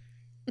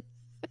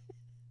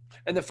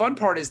 And the fun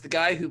part is the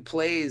guy who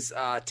plays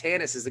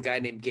Tanis is a guy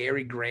named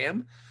Gary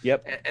Graham.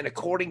 Yep. And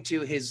according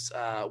to his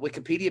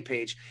Wikipedia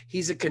page,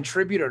 he's a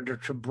contributor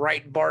to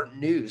Breitbart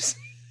News.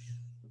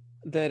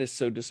 That is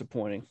so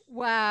disappointing.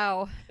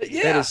 Wow.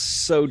 Yeah. That is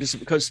so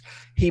disappointing, because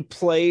he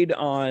played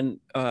on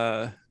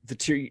the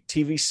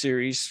TV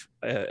series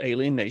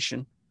Alien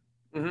Nation,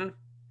 Mm-hmm.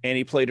 and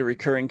he played a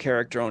recurring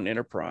character on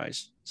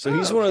Enterprise. So Oh,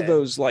 he's one of okay.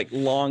 those like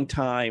long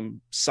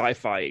time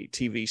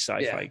TV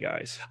sci-fi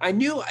guys. I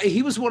knew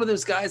he was one of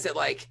those guys that,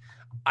 like,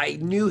 I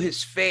knew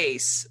his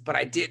face, but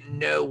I didn't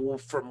know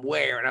from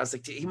where. And I was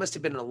like, he must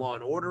have been in a Law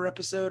and Order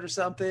episode or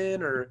something,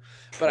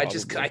 but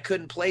I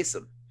couldn't place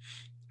him.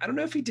 I don't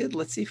know if he did.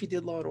 Let's see if he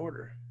did Law and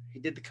Order. He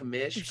did The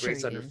Commish, I'm sure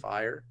Grace he Under did.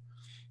 Fire.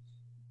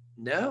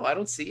 No, I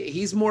don't see it.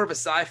 He's more of a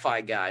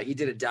sci-fi guy. He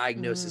did a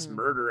Diagnosis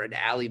Murder and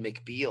Ally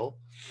McBeal.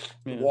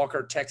 Yeah.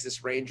 Walker,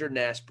 Texas Ranger,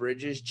 Nash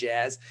Bridges,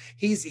 Jazz.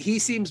 He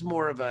seems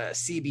more of a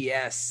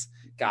CBS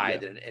guy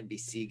than an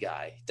NBC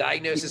guy.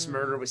 Diagnosis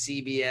Murder with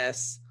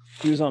CBS.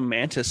 He was on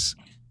Mantis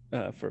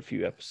for a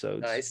few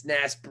episodes. Nice.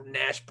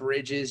 Nash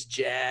Bridges,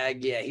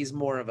 Jag. Yeah, he's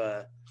more of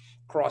a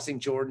Crossing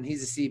Jordan.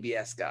 He's a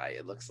CBS guy,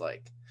 it looks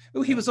like.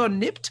 Oh, he was on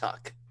Nip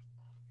Tuck.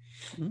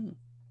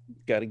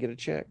 Got to get a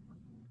check.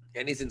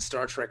 And he's in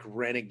Star Trek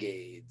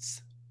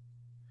Renegades,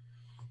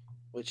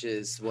 which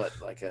is what,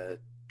 like a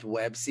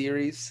web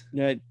series?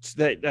 Yeah, it's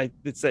that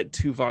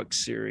Tuvok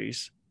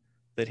series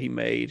that he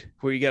made,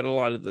 where you got a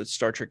lot of the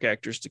Star Trek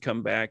actors to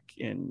come back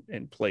and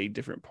play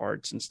different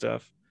parts and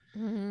stuff.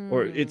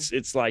 Or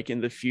it's like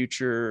in the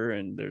future,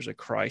 and there's a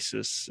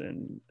crisis,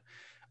 and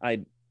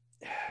I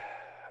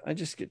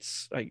just get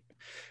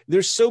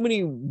there's so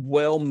many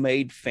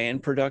well-made fan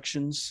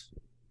productions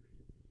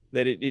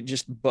that it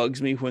just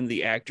bugs me when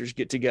the actors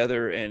get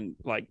together and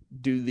like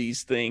do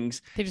these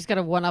things. They just got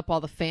to one up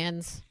all the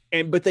fans.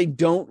 But they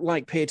don't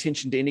like pay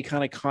attention to any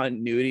kind of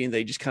continuity, and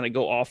they just kind of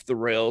go off the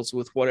rails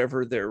with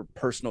whatever their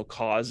personal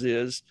cause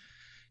is.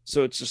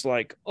 So it's just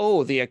like,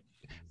 oh, the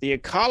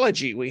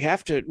ecology, we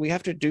have to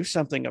do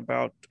something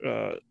about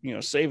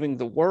saving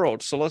the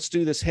world. So let's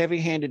do this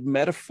heavy-handed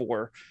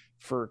metaphor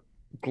for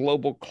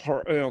global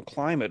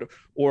climate.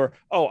 Or,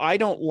 oh, I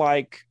don't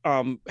like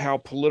how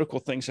political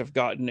things have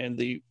gotten and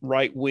the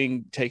right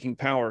wing taking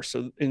power.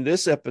 So in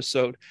this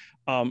episode,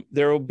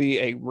 there will be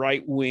a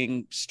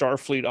right-wing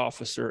Starfleet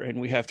officer, and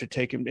we have to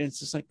take him. It's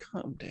just like,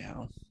 calm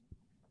down.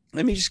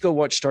 Let me just go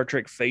watch Star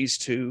Trek Phase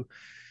 2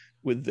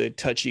 with the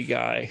touchy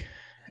guy,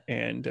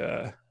 and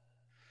the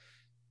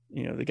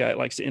guy that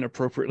likes to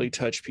inappropriately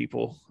touch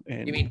people.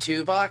 And You mean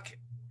Tuvok?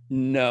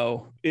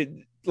 no,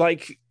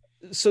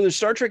 so there's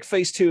Star Trek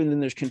Phase 2, and then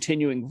there's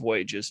Continuing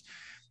Voyages,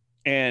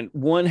 and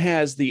one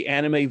has the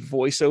anime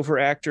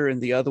voiceover actor, and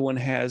the other one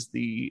has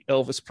the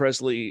Elvis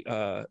Presley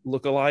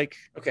lookalike.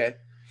 Okay.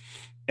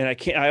 And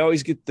I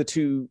always get the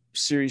two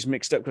series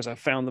mixed up because I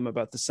found them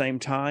about the same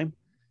time.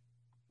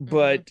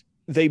 But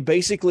they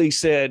basically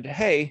said,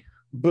 hey,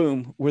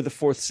 boom, we're the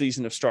 4th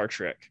season of Star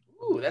Trek.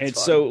 Ooh, that's And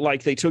fun. so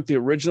like they took the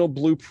original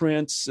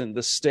blueprints and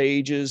the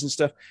stages and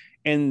stuff.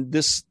 And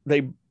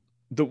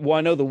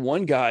I know the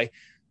one guy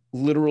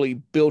literally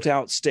built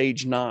out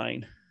stage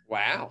 9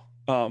 Wow.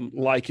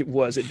 like it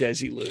was at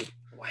Desilu.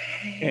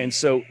 And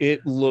so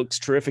it looks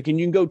terrific. And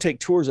you can go take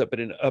tours up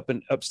in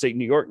upstate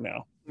New York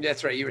now.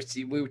 That's right.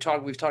 We've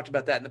talked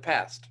about that in the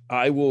past.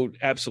 I will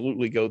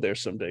absolutely go there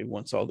someday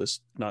once all this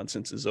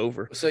nonsense is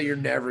over. So you're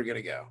never going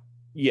to go.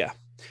 Yeah.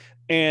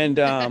 And,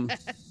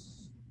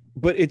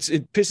 but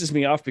it pisses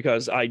me off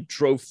because I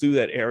drove through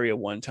that area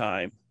one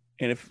time.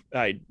 And if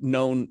I'd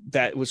known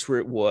that was where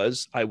it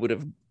was, I would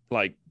have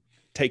like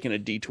taken a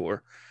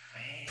detour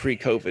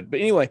pre-COVID. But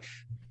anyway,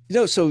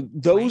 so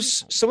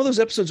some of those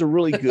episodes are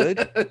really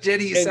good.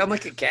 Jenny, you sound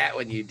like a cat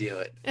when you do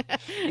it.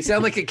 You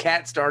sound like a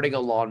cat starting a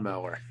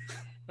lawnmower.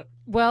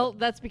 Well,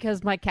 that's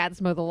because my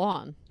cats mow the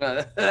lawn.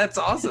 That's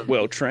awesome.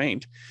 Well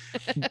trained.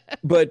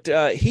 But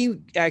he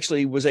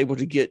actually was able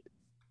to get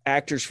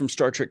actors from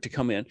Star Trek to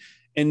come in.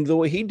 And the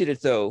way he did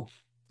it, though,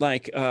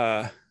 like,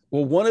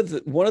 one of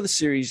the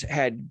series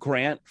had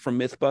Grant from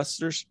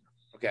MythBusters.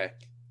 Okay.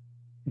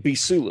 Be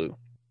Sulu.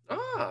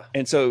 Ah.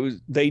 And so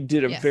they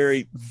did a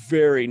very,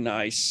 very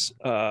nice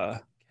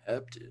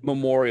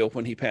memorial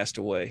when he passed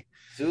away.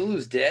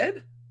 Sulu's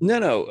dead?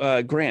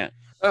 No, Grant.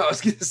 Oh, I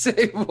was going to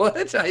say,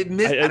 what? How did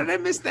I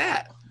miss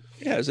that?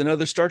 Yeah, it was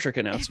another Star Trek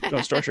announcement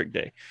on Star Trek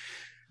Day.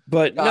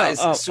 But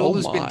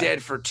Sulu's been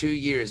dead for 2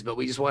 years, but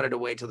we just wanted to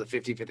wait till the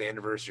 55th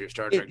anniversary of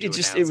Star Trek.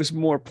 It was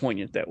more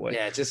poignant that way.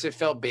 Yeah, it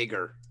felt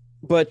bigger.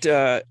 But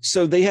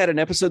so they had an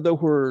episode though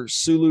where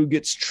Sulu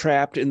gets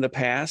trapped in the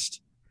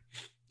past,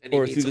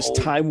 or through this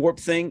time warp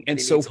thing, and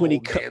so when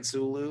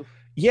Sulu.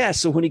 Yeah,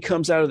 so when he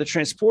comes out of the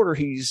transporter,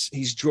 he's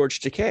George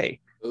Takei.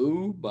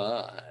 Oh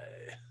my.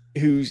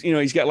 Who's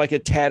he's got like a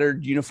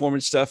tattered uniform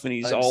and stuff, and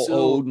he's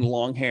old and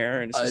long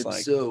hair, and it's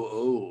just so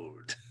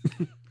old.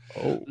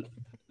 Oh,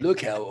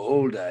 look how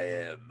old I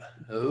am.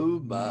 Oh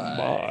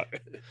my.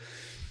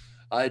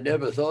 I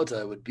never thought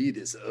I would be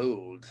this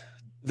old.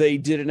 They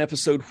did an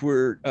episode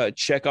where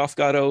Chekhov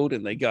got old,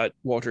 and they got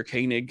Walter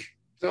Koenig.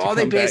 So all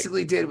they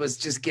basically did was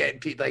just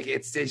get people they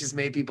just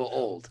made people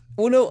old.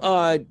 Well, no,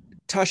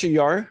 Tasha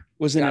Yar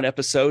was in an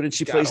episode, and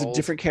she plays a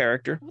different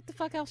character. What the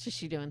fuck else is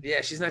she doing? Yeah,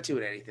 she's not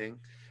doing anything.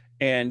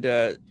 And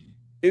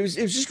it was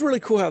just really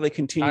cool how they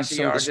continued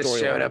some of the storylines. Just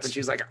showed up and she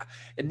was like,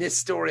 in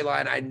this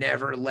storyline, I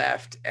never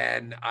left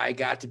and I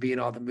got to be in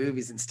all the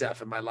movies and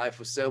stuff and my life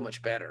was so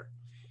much better.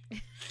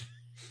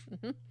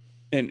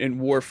 And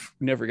Worf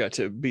never got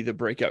to be the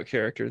breakout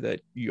character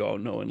that you all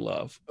know and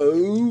love.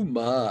 Oh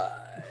my.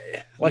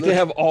 Like they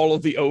have all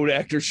of the old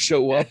actors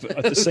show up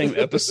at the same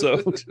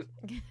episode.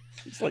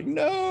 It's like,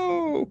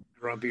 no.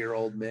 Grumpier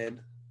old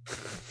men.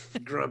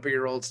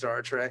 Grumpier old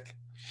Star Trek.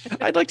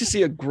 I'd like to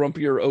see a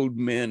grumpier old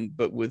men,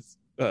 but with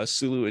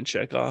Sulu and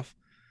Chekhov.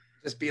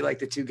 Just be like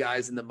the two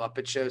guys in the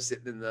Muppet Show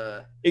sitting in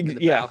the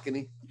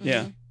balcony.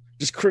 Yeah.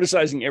 Just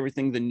criticizing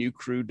everything the new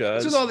crew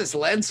does. What's with all this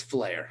lens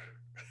flare?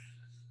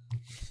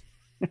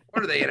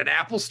 What are they in an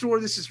Apple store?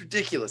 This is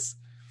ridiculous.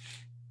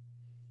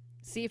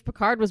 See, if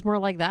Picard was more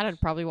like that, I'd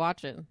probably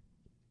watch it.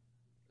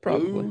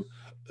 Probably.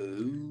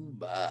 Oh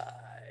my.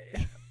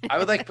 I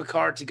would like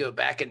Picard to go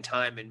back in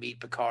time and meet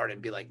Picard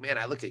and be like, man,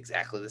 I look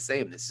exactly the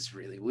same. This is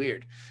really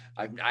weird.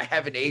 I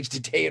haven't aged a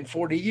day in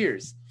 40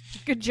 years.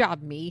 Good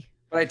job, me.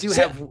 But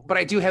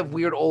I do have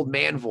weird old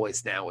man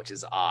voice now, which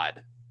is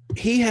odd.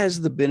 He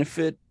has the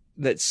benefit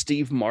that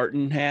Steve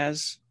Martin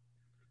has,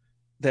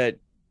 that,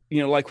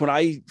 like when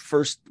I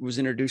first was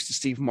introduced to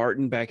Steve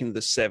Martin back in the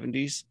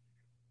 70s,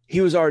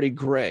 he was already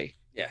gray.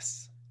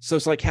 Yes. So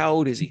it's like, how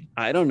old is he?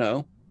 I don't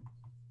know.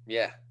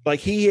 Yeah. Like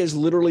he is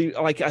literally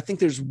like, I think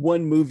there's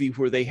one movie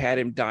where they had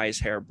him dye his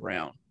hair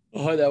brown.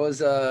 Oh, that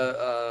was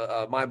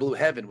My Blue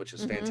Heaven, which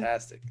was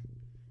fantastic.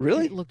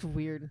 Really? It looked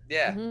weird.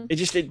 Yeah. Mm-hmm. It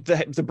just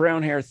the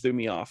brown hair threw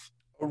me off.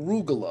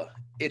 Arugula.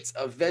 It's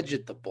a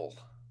vegetable.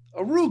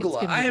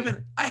 Arugula. I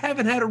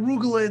haven't had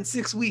arugula in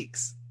 6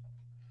 weeks.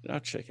 I'll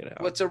check it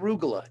out. What's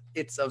arugula?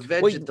 It's a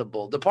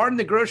vegetable. The part in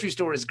the grocery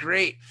store is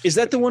great. Is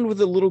that the one with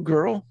the little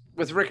girl?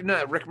 With Rick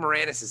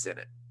Moranis is in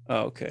it.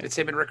 Oh, okay. It's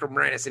him and Rick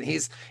Moranis, and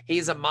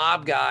he's a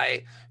mob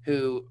guy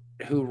who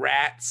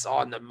rats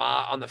on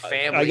the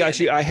family. I got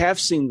you. I have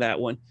seen that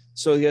one.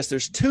 So yes,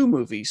 there's 2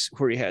 movies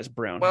where he has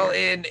brown hair. Well,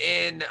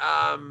 in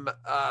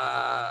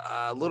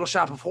Little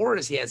Shop of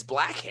Horrors, he has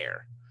black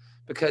hair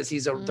because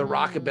he's the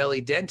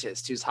rockabilly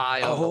dentist who's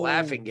high on the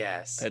laughing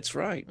gas. That's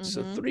right. Mm-hmm.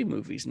 So 3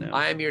 movies now.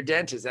 I Am Your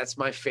Dentist. That's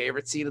my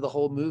favorite scene of the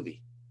whole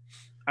movie.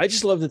 I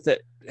just love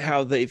that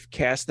how they've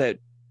cast the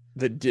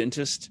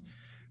dentist,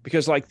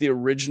 because like the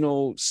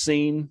original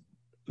scene,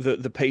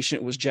 the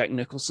patient was Jack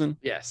Nicholson.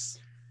 Yes.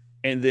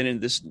 And then in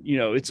this,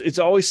 it's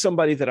always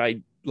somebody that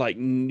I like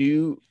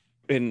knew,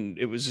 and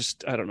it was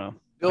just, I don't know.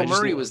 Bill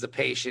Murray was the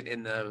patient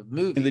in the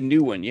movie. In the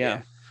new one,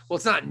 yeah. Well,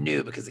 it's not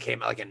new because it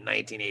came out like in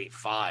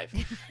 1985.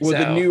 Well,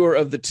 the newer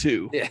of the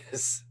 2.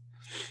 Yes.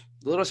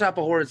 Little Shop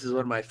of Horrors is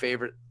one of my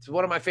favorite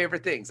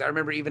things. I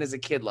remember even as a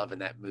kid loving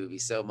that movie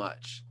so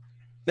much.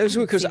 That was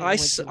because I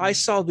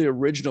saw the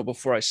original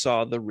before I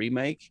saw the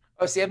remake.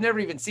 Oh, see, I've never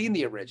even seen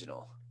the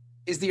original.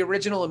 Is the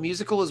original a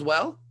musical as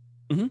well?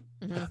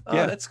 Mm-hmm. Mm-hmm. Oh,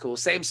 yeah. That's cool.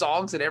 Same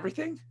songs and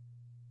everything?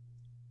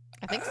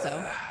 I think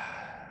so.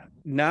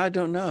 No, I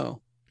don't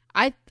know.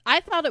 I I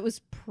thought it was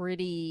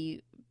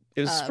pretty.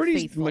 It was pretty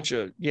faithful. much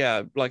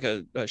like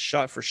a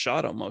shot for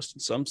shot almost in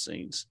some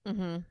scenes.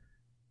 Mm-hmm.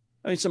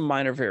 I mean, some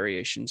minor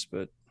variations,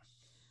 but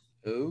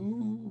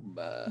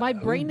My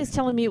brain is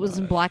telling me it was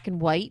in black and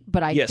white,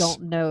 but I Yes.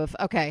 don't know if.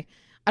 Okay,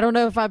 I don't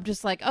know if I'm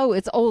just like, oh,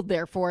 it's old,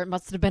 therefore it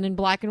must have been in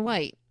black and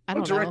white. I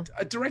don't know.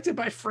 Directed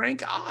by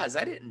Frank Oz.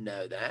 I didn't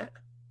know that.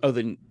 oh,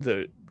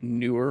 the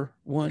newer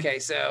one. Okay,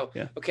 so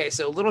Yeah.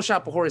 Little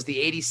Shop of Horrors, the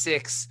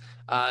 '86,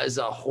 is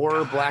a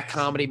horror black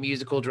comedy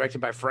musical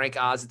directed by Frank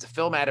Oz. It's a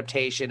film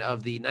adaptation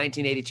of the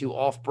 1982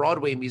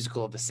 off-Broadway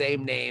musical of the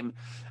same name,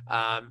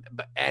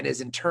 and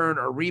is in turn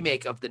a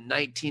remake of the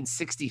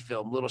 1960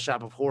 film Little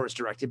Shop of Horrors,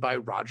 directed by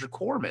Roger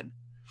Corman.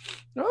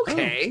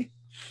 Okay.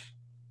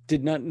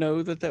 Did not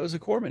know that was a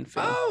Corman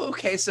film. Oh,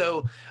 okay.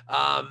 So,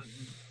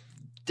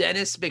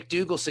 Dennis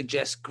McDougal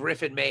suggests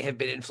Griffin may have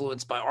been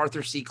influenced by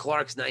Arthur C.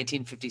 Clarke's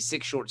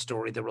 1956 short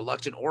story, The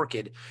Reluctant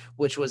Orchid,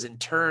 which was in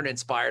turn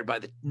inspired by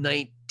the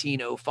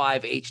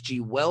 1905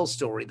 H.G. Wells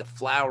story, The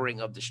Flowering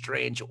of the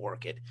Strange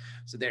Orchid.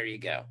 So there you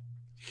go.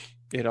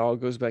 It all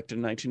goes back to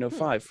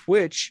 1905,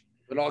 which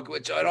It all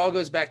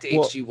goes back to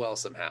Well- H.G. Wells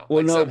somehow.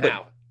 well, no, but-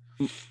 somehow.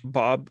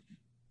 Bob,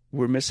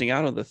 we're missing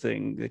out on the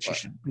thing that you What?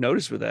 should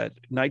notice with that.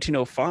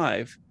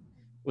 1905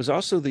 was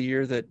also the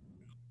year that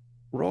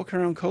Royal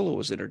Crown Cola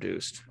was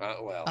introduced.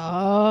 Well.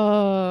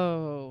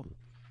 Oh.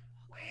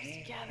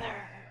 Together.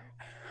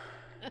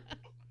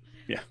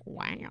 Yeah.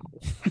 Wow.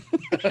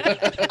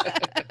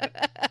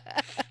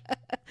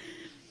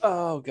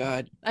 Oh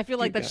God, I feel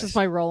like You that's guys. just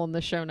my role in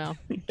the show now.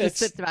 Just That's-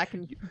 sit back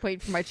and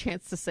wait for my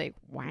chance to say,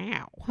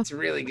 wow. It's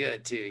really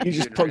good, too. you You're just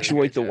doing a really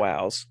punctuate good the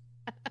job. wows.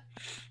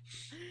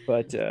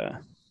 But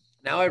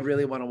Now I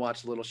really want to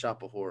watch Little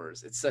Shop of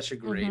Horrors. It's such a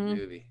great Mhm.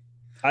 movie.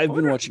 I've been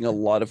wonder- watching a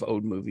lot of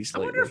old movies I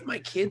lately. wonder if my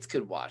kids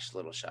could watch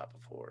Little Shop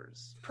of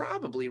Horrors.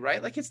 Probably,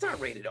 right? Like it's not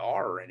rated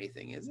R or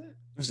anything, is it?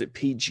 Was it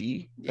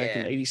PG back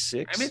in Yeah.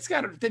 '86? I mean, it's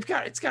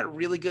got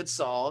really good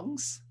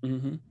songs.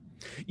 hmm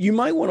You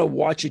might want to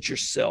watch it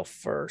yourself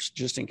first,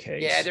 just in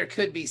case. Yeah, there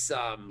could be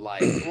some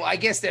well, I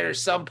guess there are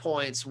some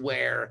points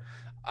where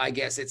I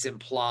guess it's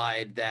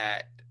implied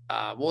that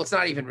it's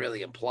not even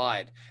really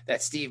implied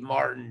that Steve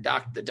Martin,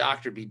 the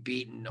doctor, be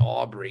beating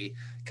Aubrey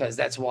because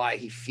that's why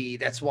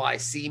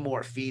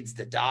Seymour feeds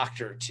the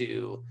doctor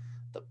to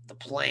the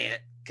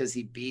plant because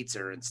he beats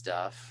her and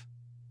stuff.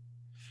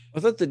 I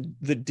thought the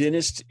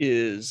dentist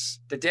is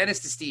The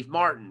dentist is Steve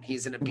Martin.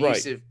 He's an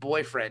abusive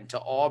boyfriend to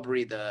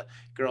Aubrey, the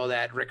girl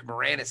that Rick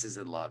Moranis is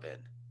in love in.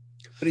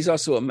 but he's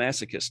also a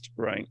masochist,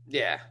 right?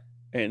 Yeah.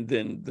 And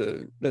then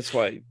that's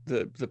why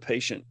the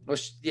patient. Well,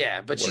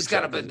 but she's Works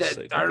got out for the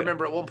sake. I Okay.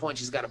 remember at one point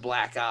she's got a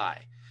black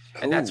eye.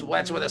 And that's Ooh.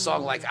 where the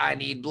song like I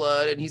need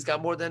blood and he's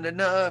got more than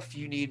enough.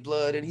 You need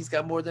blood and he's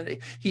got more than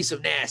he's so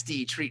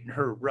nasty treating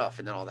her rough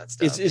and then all that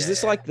stuff. Is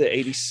this Yeah. like the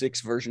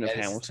 '86 version of Yeah,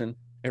 this- Hamilton?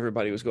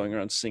 Everybody was going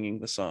around singing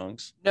the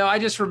songs. No, I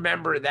just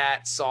remember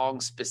that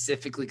song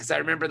specifically because I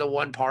remember the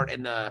one part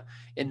in the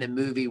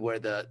movie where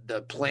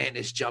the plant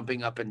is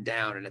jumping up and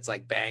down and it's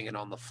like banging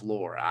on the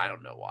floor. I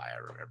don't know why I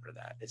remember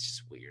that. It's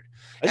just weird.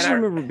 I just And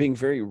remember it being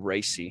very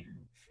racy.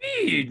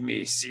 Feed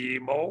me,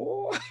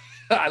 Seymour.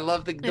 I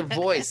love the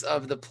voice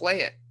of the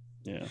plant.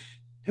 Yeah.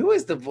 Who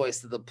is the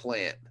voice of the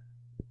plant?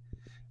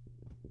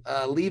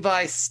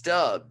 Levi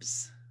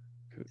Stubbs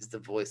is the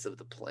voice of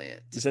the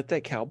plant. Is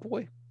that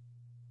cowboy?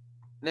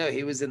 No,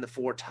 he was in the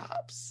Four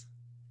Tops.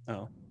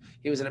 Oh,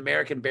 He was an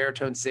American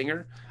baritone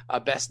singer,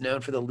 best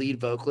known for the lead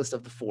vocalist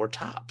of the Four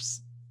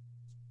Tops.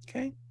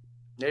 okay.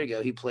 There you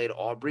go. He played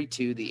Aubrey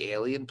 2, the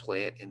alien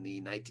plant, in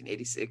the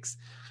 1986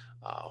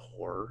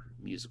 horror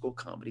musical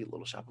comedy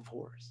Little Shop of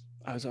Horrors.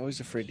 I was always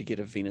afraid to get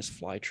a Venus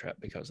flytrap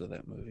because of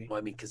that movie. Well,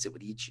 I mean, because it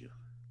would eat you.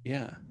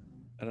 Yeah,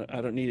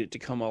 I don't need it to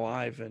come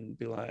alive and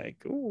be like,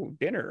 oh,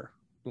 dinner.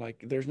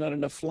 Like there's not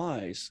enough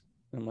flies.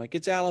 I'm like,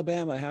 it's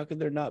Alabama. How could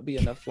there not be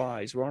enough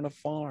flies? We're on a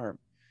farm.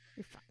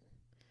 You're fine.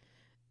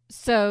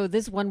 So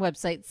this one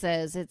website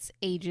says it's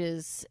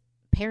ages,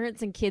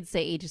 parents and kids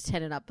say ages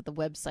 10 and up, but the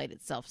website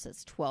itself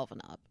says 12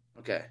 and up.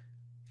 Okay.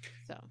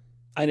 So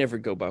I never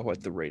go by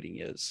what the rating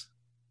is.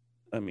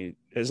 I mean,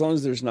 as long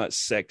as there's not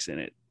sex in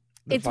it,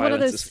 the It's one of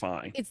violence those- is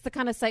fine. it's the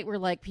kind of site where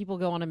like people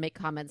go on and make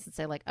comments and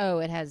say like, oh,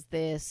 it has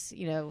this,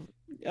 Okay,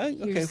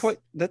 here's-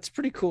 that's a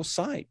pretty cool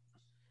site.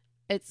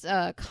 it's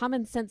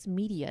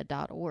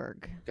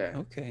commonsensemedia.org. Okay.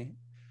 Okay.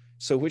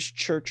 So which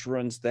church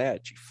runs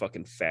that, you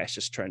fucking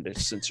fascist trying to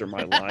censor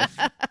my life?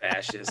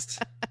 Fascist.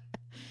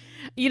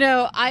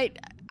 I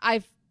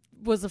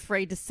was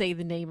afraid to say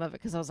the name of it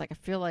because I was like, I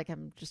feel like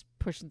I'm just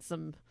pushing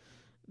some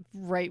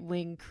right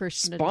wing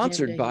Christian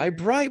Sponsored agenda by here.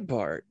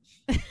 Breitbart.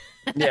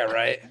 Yeah,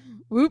 right.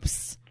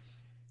 Whoops.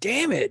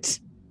 Damn it.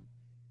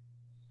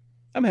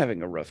 I'm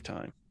having a rough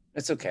time.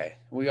 It's okay.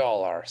 We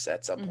all are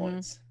at some Mhm.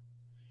 points.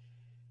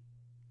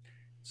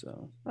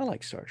 So I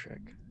like Star Trek.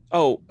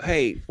 Oh,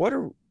 hey, I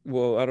don't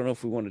know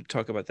if we want to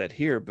talk about that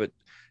here, but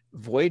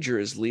Voyager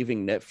is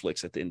leaving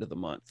Netflix at the end of the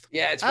month.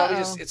 Yeah, it's probably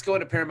Uh-oh. it's going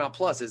to Paramount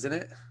Plus, isn't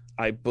it?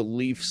 I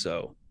believe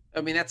so.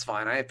 I mean, that's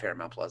fine. I have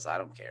Paramount Plus. I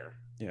don't care.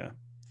 Yeah.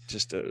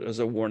 Just as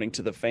a warning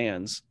to the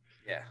fans.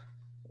 Yeah.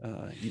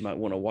 You might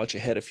want to watch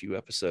ahead a few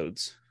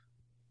episodes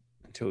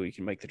until you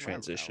can make the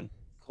transition.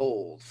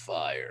 Cold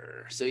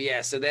fire. So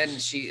yeah, so then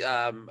she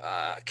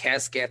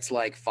Cass gets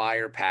like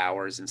fire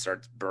powers and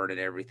starts burning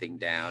everything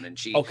down, and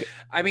she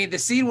I mean the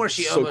scene where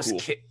she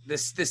almost the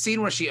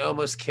scene where she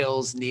almost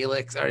kills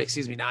Neelix, or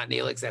excuse me, not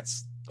Neelix,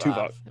 that's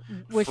Tuvok.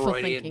 Wishful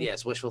thinking.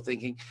 Yes, wishful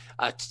thinking.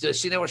 The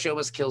scene where she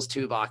almost kills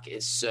Tuvok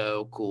is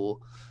so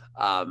cool.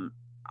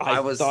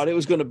 I thought it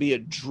was going to be a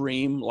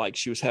dream, like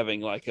she was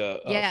having like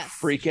a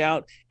freak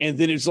out, and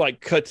then it's like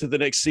cut to the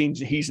next scene.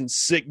 He's in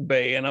sick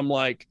bay, and I'm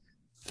like,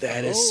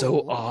 that is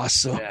so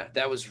awesome. Yeah,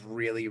 that was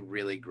really,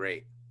 really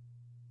great.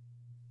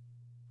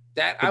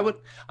 I'm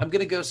going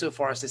to go so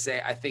far as to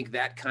say I think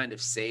that kind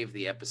of saved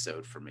the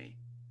episode for me.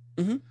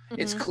 Mm-hmm.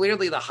 It's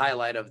clearly the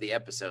highlight of the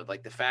episode,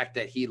 like the fact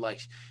that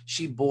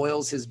she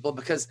boils his blood,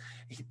 because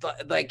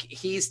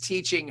he's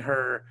teaching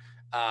her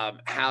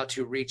how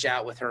to reach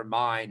out with her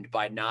mind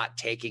by not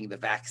taking the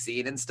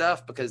vaccine and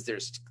stuff, because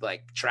there's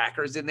like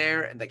trackers in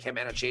there and they come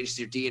out and changes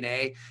your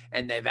DNA,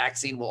 and the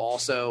vaccine will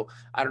also,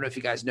 I don't know if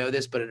you guys know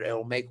this, but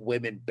it'll make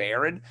women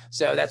barren.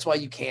 So that's why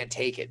you can't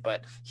take it.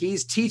 But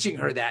he's teaching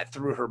her that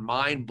through her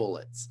mind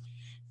bullets.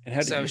 And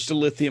how to use the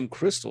lithium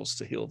crystals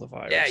to heal the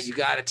virus. Yeah, you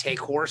got to take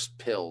horse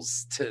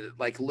pills, to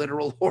like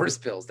literal horse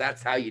pills.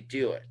 That's how you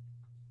do it.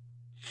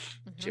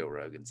 Joe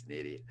Rogan's an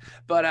idiot.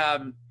 But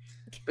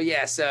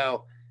yeah,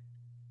 so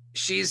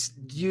she's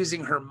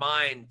using her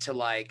mind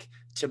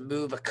to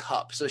move a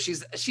cup. So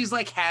she's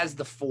like has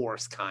the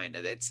force kind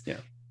of. It's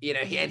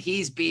and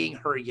he's being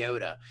her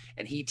Yoda,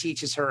 and he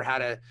teaches her how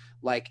to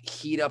like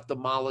heat up the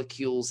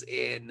molecules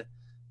in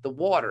the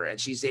water,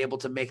 and she's able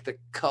to make the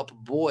cup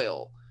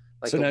boil.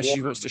 Like so now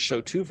she wants to show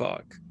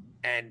Tuvok,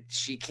 and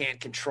she can't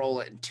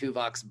control it, and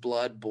Tuvok's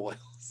blood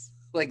boils,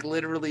 like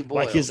literally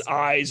boils. Like his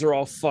eyes are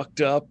all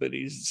fucked up and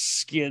his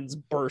skin's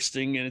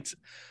bursting, and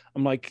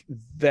I'm like,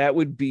 that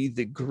would be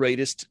the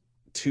greatest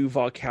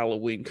Tuvok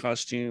Halloween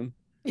costume.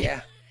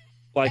 Yeah.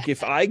 Like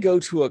if I go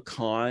to a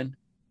con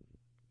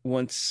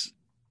once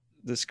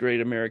this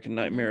great American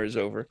nightmare is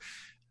over,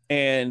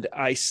 and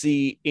I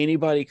see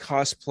anybody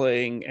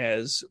cosplaying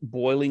as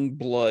boiling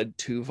blood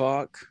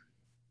Tuvok,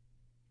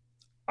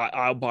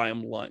 I'll buy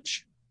them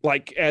lunch.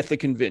 Like at the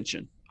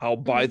convention, I'll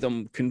buy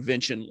them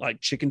convention,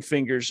 like chicken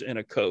fingers and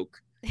a Coke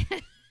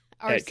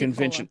at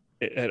convention.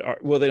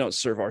 Well, they don't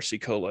serve RC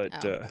Cola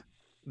at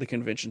the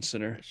convention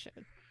center.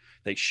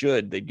 They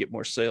should. They'd get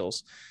more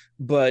sales.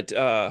 But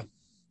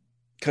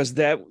because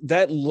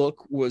that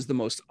look was the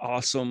most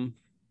awesome.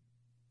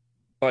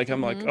 Like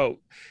I'm like, oh,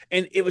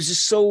 and it was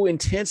just so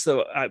intense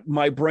though.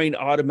 My brain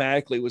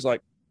automatically was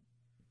like,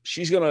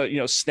 she's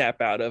gonna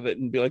snap out of it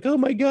and be like, oh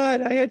my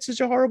god, I had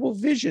such a horrible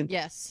vision.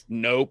 Yes.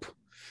 Nope.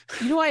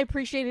 You know why I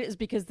appreciate it is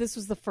because this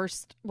was the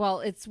first, well,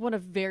 it's one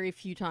of very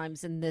few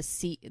times in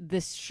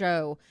this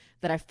show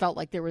that I felt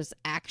like there was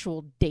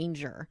actual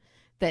danger,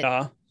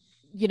 that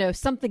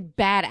something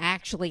bad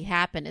actually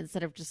happened,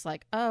 instead of just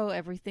like, oh,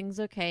 everything's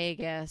okay, I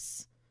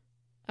guess.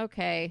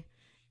 Okay.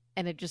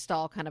 And it just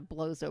all kind of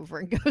blows over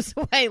and goes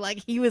away.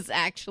 Like he was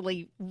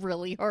actually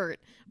really hurt.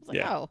 I was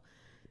like, oh,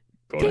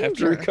 going to have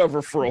to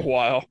recover for a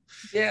while.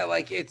 Yeah,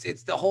 like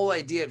it's the whole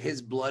idea of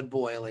his blood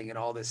boiling and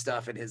all this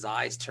stuff, and his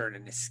eyes turn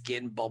and his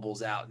skin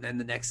bubbles out, and then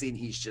the next scene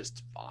he's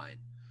just fine.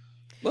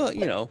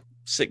 Well,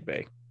 sick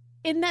bay.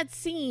 In that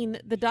scene,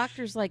 the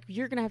doctor's like,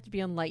 you're going to have to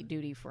be on light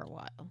duty for a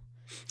while.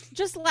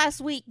 Just last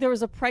week, there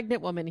was a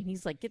pregnant woman, and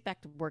he's like, get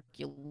back to work,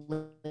 you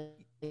little...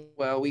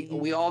 Well,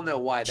 we all know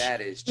why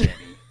that is, Jenny.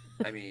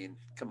 I mean,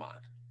 come on.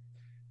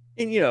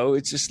 And,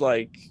 it's just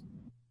like,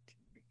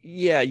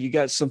 yeah, you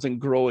got something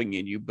growing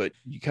in you, but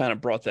you kind of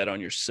brought that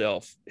on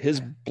yourself. His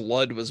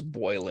blood was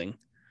boiling.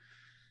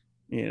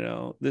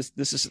 This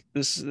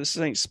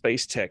ain't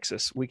Space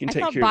Texas. We can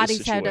take care of this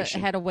situation. Bodies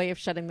had a way of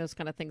shutting those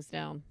kind of things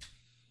down.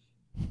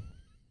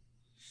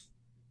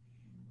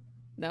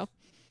 No?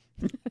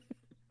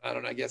 I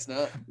don't know. I guess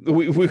not.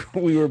 We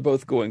were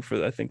both going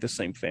for, I think, the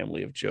same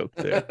family of joke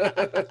there.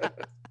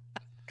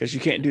 Because you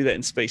can't do that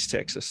in Space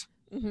Texas.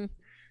 Mm-hmm.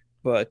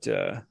 But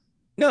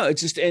no,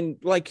 it's just, and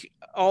like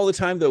all the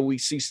time though, we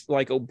see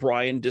like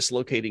O'Brien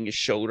dislocating his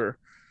shoulder,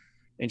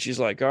 and she's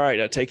like, all right,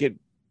 I'll take it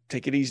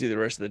easy the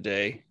rest of the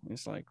day. And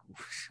it's like,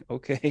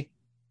 okay,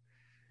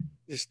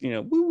 just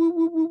woo, woo, woo,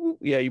 woo, woo.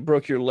 Yeah, you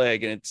broke your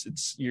leg, and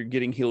it's you're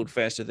getting healed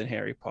faster than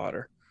Harry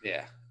Potter.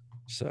 Yeah.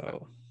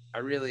 So I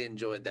really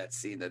enjoyed that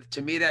scene.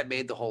 To me, that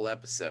made the whole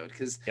episode,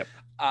 because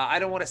I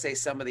don't want to say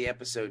some of the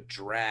episode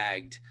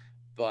dragged,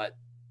 but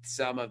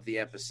some of the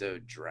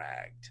episode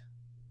dragged.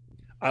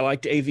 I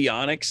liked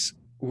Avionics,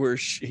 where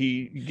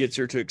he gets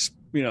her to,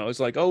 it's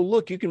like, oh,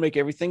 look, you can make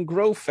everything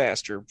grow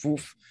faster.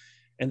 Woof.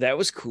 And that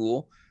was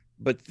cool.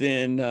 But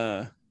then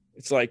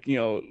it's like,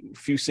 a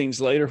few scenes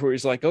later where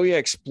he's like, oh, yeah,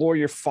 explore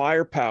your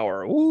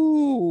firepower.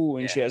 Ooh.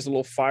 And she has a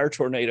little fire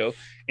tornado.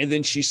 And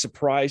then she's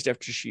surprised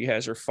after she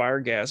has her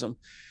firegasm,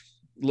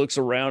 looks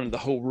around, and the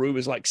whole room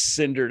is like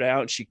cindered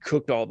out. She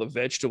cooked all the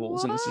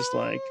vegetables. What? And it's just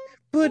like,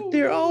 but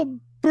they're all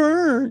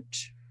burnt.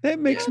 That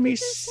makes me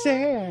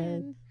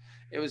sad.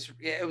 It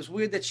was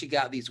weird that she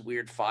got these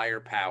weird fire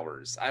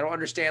powers. I don't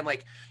understand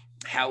like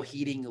how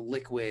heating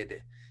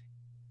liquid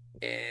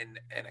in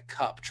a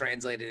cup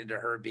translated into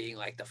her being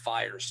like the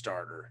fire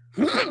starter.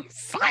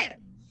 Fire.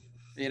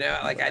 You know,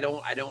 like I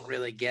don't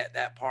really get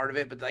that part of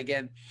it. But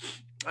again,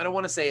 I don't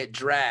want to say it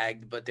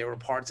dragged, but there were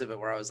parts of it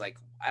where I was like,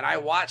 and I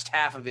watched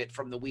half of it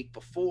from the week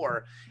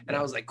before, and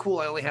I was like, cool,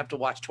 I only have to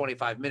watch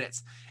 25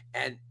 minutes.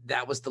 And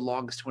that was the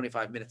longest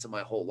 25 minutes of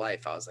my whole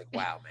life. I was like,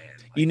 wow, man.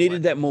 Like, you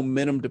needed that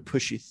momentum to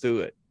push you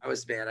through it. I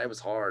was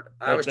hard.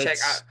 I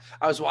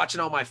was watching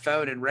on my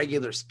phone in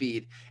regular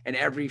speed, and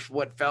every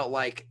what felt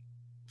like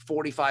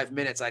 45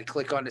 minutes, I'd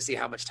click on to see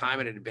how much time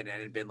it had been,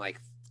 and it had been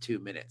like 2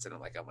 minutes. And I'm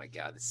like, oh my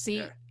God.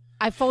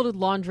 I folded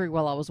laundry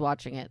while I was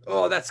watching it.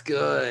 Oh, that's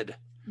good.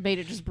 Made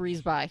it just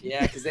breeze by.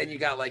 Yeah, because then you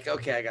got like,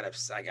 okay, I gotta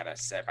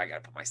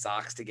put my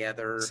socks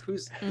together.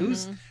 Whose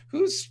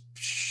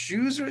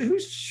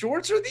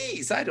shorts are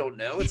these? I don't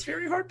know. It's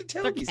very hard to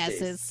tell. They're these Kesses.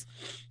 days.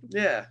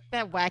 Yeah,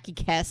 that wacky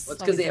Kess. Well,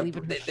 it's because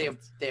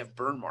they have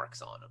burn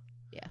marks on them.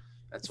 Yeah,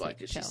 that's why.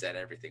 Because she set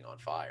everything on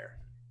fire.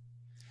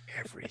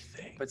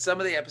 Everything. But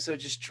some of the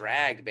episodes just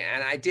dragged,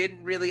 man. I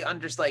didn't really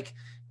understand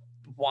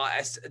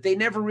why. They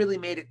never really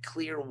made it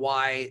clear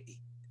why.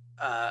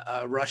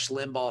 Space Rush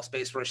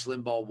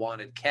Limbaugh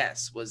wanted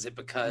Kes. Was it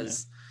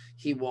because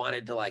he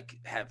wanted to like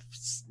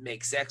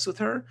make sex with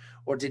her,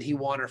 or did he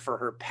want her for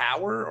her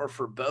power, or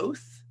for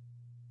both?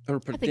 Or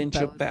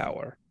potential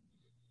power.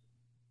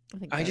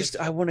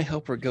 I want to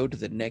help her go to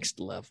the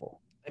next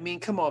level. I mean,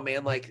 come on,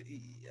 man. Like,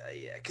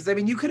 yeah, because I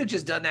mean, you could have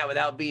just done that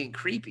without being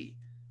creepy.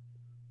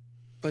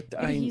 But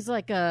he's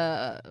like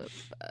a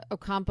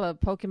Okampa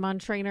Pokemon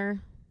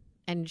trainer,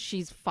 and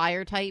she's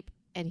fire type.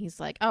 And he's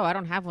like, oh, I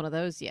don't have one of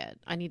those yet.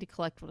 I need to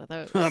collect one of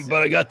those.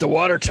 But I got the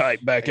water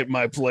type back at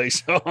my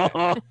place.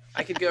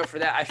 I could go for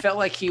that. I felt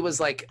like he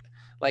was like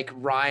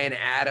Ryan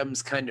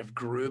Adams kind of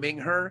grooming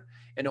her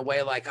in a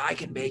way like, I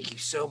can make you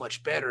so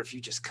much better if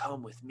you just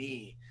come with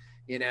me.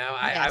 You know,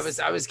 yes.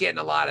 I was getting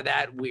a lot of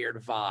that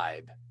weird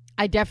vibe.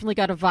 I definitely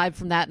got a vibe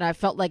from that. And I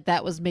felt like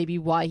that was maybe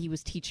why he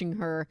was teaching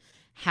her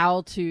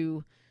how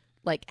to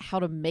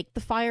make the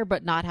fire,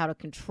 but not how to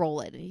control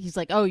it. He's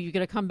like, oh, you're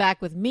going to come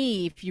back with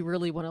me if you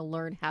really want to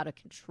learn how to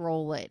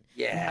control it.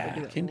 Yeah.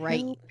 I can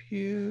help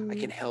you. I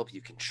can help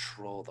you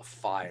control the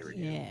fire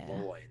in your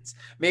loins.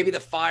 Maybe the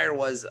fire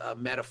was a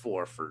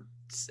metaphor for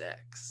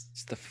sex.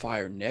 It's the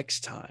fire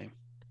next time.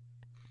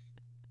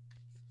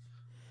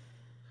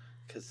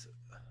 Because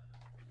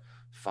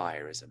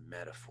fire is a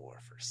metaphor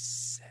for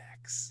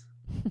sex.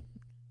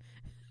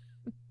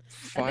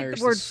 I think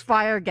the word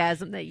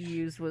firegasm that you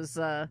used was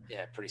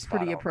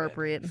pretty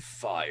appropriate.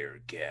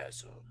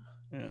 Firegasm.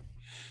 Yeah.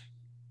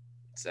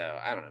 So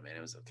I don't know, man.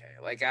 It was okay.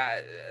 Like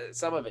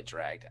some of it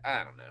dragged.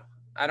 I don't know.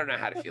 I don't know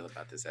how to feel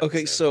about this episode.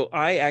 Okay, so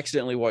I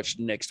accidentally watched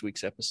next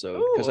week's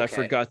episode because I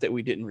forgot that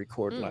we didn't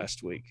record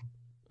last week.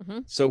 Mm-hmm.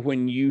 So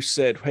when you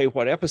said, "Hey,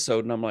 what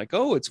episode?" and I'm like,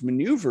 "Oh, it's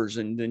Maneuvers,"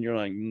 and then you're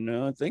like,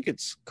 "No, I think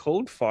it's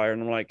Cold Fire,"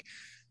 and I'm like,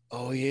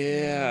 oh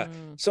yeah.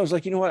 So I was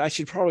like, you know what? I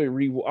should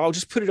probably I'll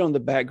just put it on the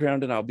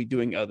background and I'll be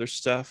doing other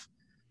stuff.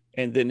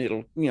 And then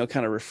it'll,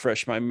 kind of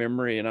refresh my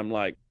memory. And I'm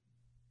like,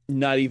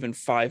 not even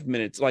 5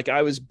 minutes. Like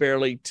I was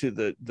barely to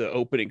the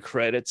opening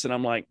credits. And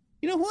I'm like,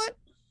 you know what?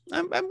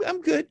 I'm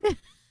good.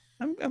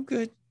 I'm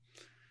good.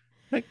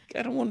 Like,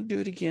 I don't want to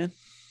do it again.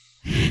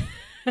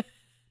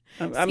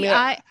 I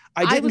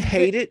didn't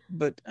hate it,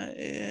 but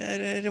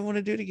I don't want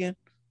to do it again.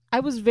 I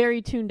was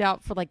very tuned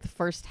out for like the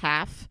first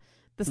half.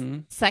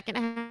 The second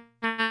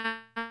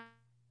half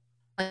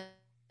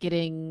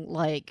getting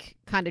like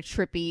kind of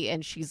trippy,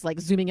 and she's like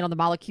zooming in on the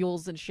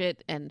molecules and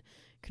shit and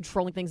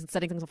controlling things and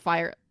setting things on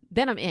fire.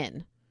 Then I'm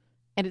in,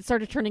 and it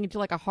started turning into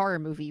like a horror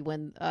movie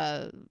when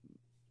the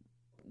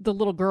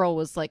little girl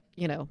was like,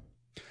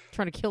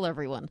 trying to kill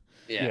everyone.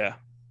 Yeah.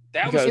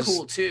 That was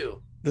cool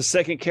too. The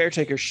second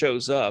caretaker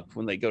shows up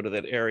when they go to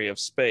that area of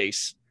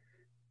space,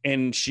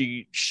 and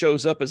she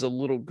shows up as a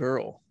little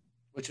girl,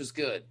 which was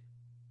good.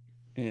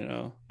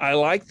 I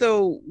like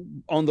though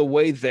on the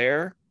way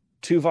there,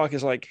 Tuvok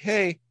is like,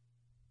 hey,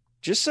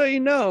 just so you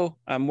know,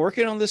 I'm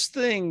working on this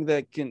thing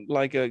that can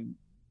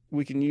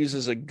we can use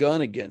as a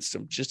gun against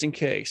him just in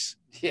case.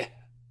 Yeah.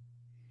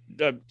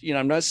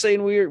 I'm not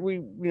saying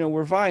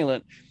we're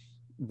violent,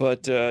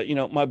 but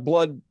my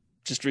blood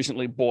just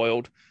recently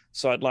boiled.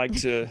 So I'd like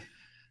to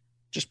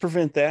just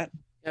prevent that.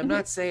 I'm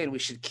not saying we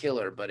should kill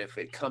her, but if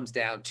it comes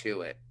down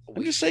to it,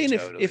 I'm just saying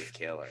if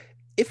kill her.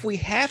 If we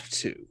have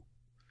to.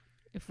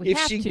 If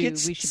she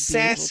gets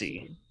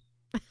sassy.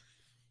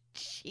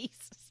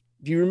 Jesus.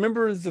 Do you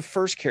remember the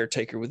first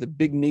caretaker with the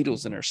big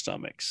needles in her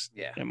stomachs?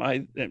 Yeah.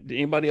 Did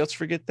anybody else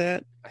forget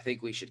that? I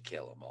think we should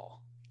kill them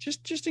all.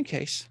 Just in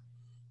case.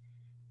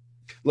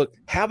 Look,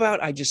 how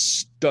about I just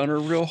stun her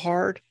real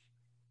hard,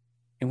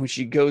 and when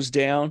she goes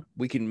down,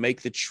 we can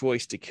make the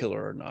choice to kill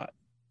her or not.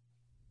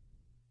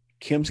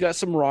 Kim's got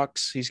some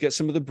rocks. He's got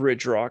some of the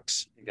bridge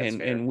rocks,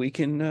 and we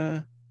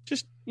can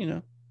just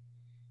in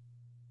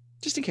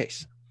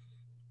case.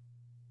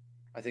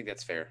 I think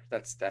that's fair.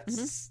 That's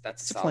a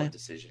solid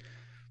decision.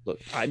 Look,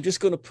 I'm just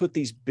going to put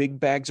these big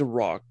bags of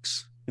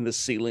rocks in the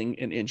ceiling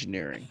and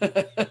engineering,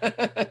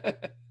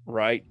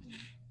 right?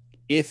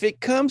 If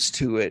it comes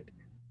to it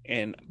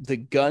and the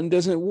gun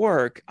doesn't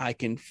work, I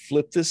can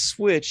flip this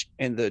switch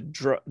and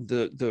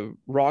the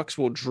rocks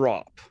will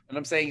drop. And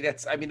I'm saying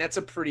that's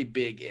a pretty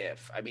big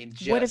if. I mean,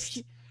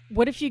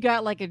 what if you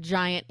got like a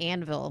giant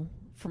anvil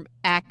from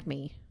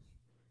Acme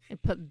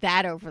and put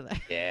that over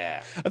there?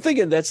 Yeah. I'm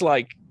thinking that's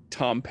like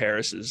Tom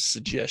Paris's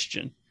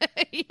suggestion.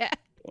 Yeah.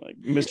 Like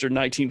Mr.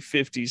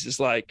 1950s is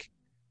like,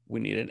 we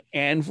need an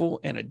anvil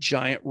and a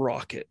giant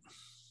rocket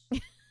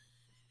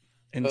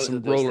and Both some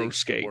of those roller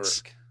things could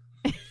skates.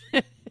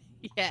 work.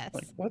 Yes.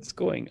 Like, what's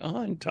going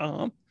on,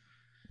 Tom?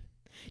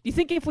 Do you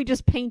think if we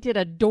just painted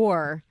a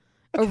door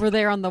over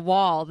there on the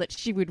wall that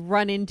she would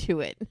run into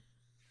it?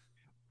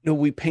 No,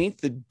 we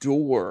paint the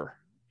door,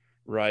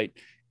 right?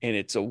 And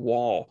it's a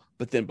wall,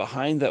 but then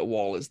behind that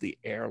wall is the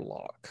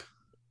airlock.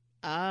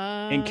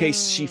 In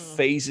case she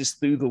phases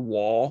through the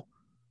wall,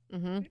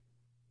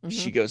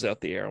 she goes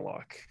out the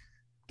airlock.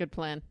 Good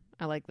plan.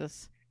 I like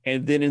this.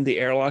 And then in the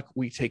airlock,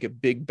 we take a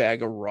big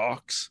bag of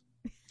rocks.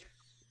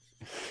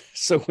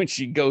 So when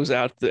she goes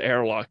out the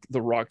airlock,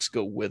 the rocks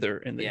go with her.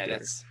 And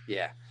that's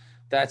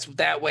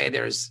that way.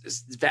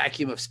 There's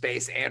vacuum of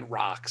space and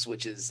rocks,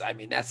 which is, I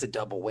mean, that's a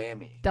double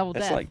whammy.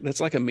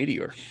 That's like a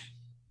meteor.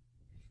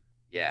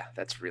 Yeah,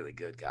 that's really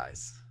good,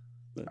 guys.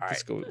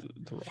 Let's go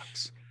with the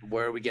rocks.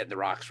 Where are we getting the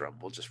rocks from?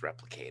 We'll just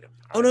replicate them.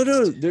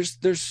 No.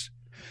 There's.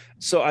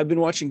 So I've been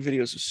watching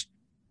videos of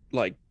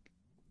like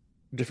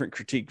different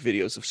critique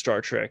videos of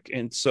Star Trek,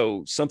 and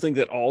so something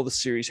that all the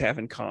series have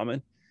in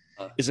common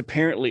is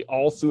apparently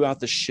all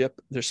throughout the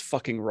ship there's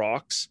fucking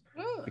rocks,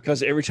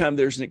 because every time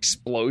there's an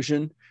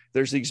explosion,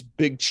 there's these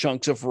big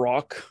chunks of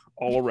rock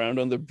all around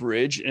on the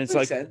bridge, and it's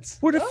Makes like, sense.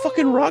 Where do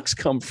fucking rocks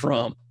come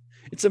from?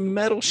 It's a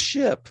metal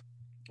ship.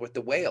 With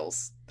the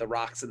whales, the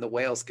rocks and the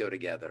whales go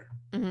together.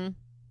 Mm-hmm.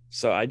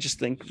 So I just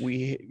think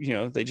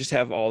they just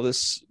have all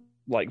this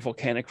like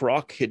volcanic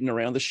rock hidden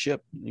around the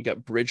ship. You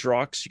got bridge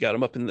rocks. You got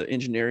them up in the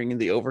engineering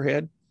and the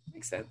overhead.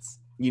 Makes sense.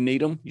 You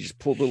need them. You just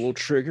pull the little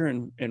trigger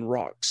and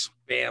rocks.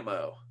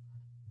 Bammo.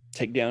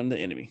 Take down the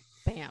enemy.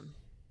 Bam.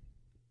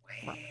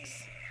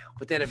 Rocks.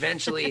 But then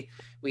eventually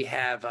we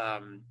have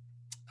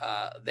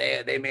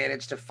they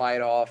manage to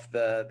fight off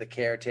the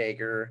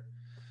caretaker.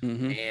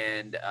 Mm-hmm.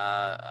 And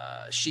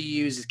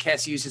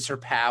Kes uses her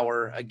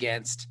power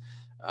against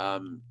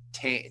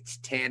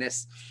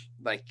Tanis,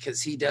 like,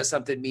 because he does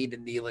something mean to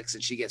Neelix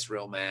and she gets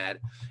real mad,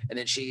 and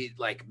then she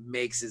like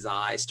makes his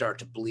eyes start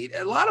to bleed.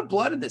 A lot of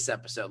blood in this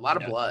episode. A lot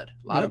of blood.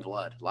 A lot of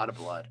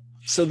blood.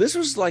 So this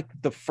was like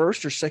the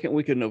first or second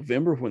week of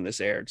November when this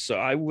aired. So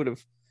I would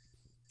have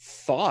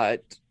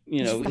thought,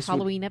 the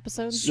Halloween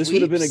episode. This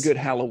would have been a good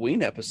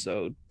Halloween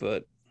episode,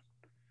 but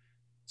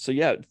so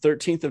yeah,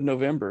 13th of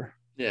November.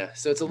 Yeah,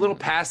 so it's a little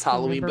past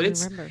Halloween, but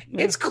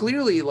it's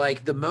clearly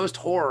like the most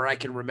horror I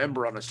can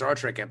remember on a Star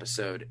Trek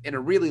episode in a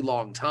really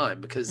long time,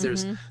 because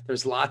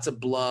there's lots of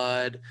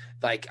blood.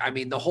 Like, I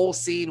mean, the whole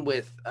scene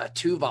with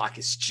Tuvok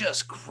is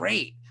just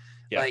great.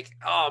 Yeah. Like,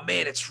 oh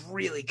man, it's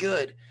really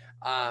good.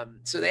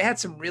 So they had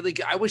some really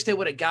good. I wish they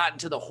would have gotten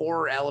to the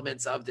horror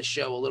elements of the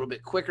show a little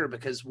bit quicker,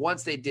 because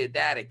once they did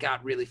that, it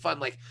got really fun.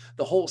 Like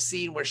the whole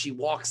scene where she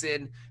walks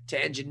in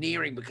to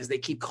engineering because they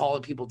keep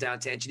calling people down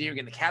to engineering,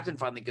 and the captain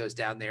finally goes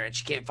down there and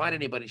she can't find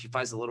anybody. She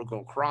finds the little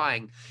girl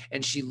crying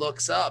and she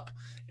looks up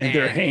and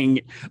they're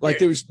hanging, like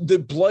there was the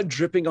blood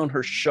dripping on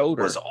her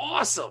shoulder. It was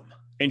awesome.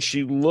 And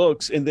she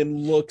looks and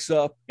then looks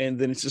up, and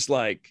then it's just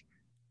like,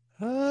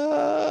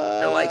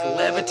 they're like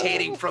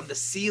levitating from the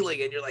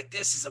ceiling, and you're like,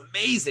 this is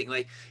amazing.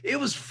 Like, it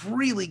was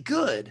really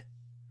good,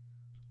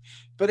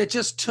 but it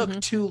just took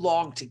too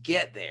long to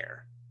get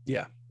there.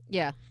 Yeah.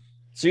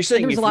 So you're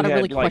saying there was a lot of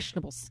really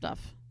questionable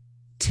stuff.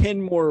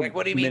 10 more like,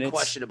 what do you mean minutes?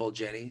 Questionable,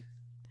 Jenny?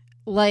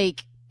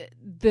 Like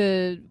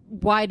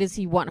why does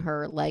he want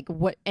her? Like,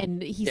 what?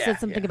 And he said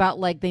something about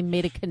like they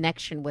made a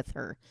connection with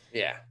her.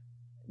 Yeah.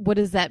 What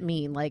does that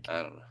mean? Like,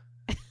 I don't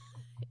know.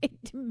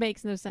 It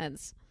makes no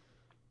sense.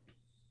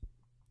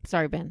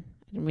 Sorry, Ben.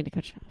 I didn't mean to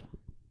cut you off.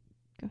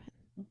 Go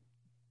ahead.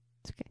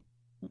 It's okay.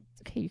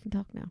 It's okay. You can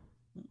talk now.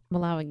 I'm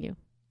allowing you.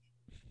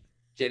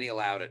 Jenny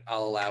allowed it.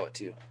 I'll allow it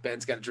too.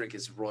 Ben's got to drink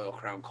his Royal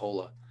Crown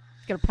Cola.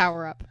 Got to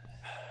power up.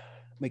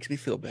 Makes me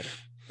feel better.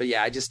 But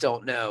yeah, I just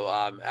don't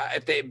know.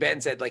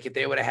 Ben said like if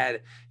they would have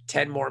had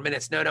 10 more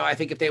minutes. No, I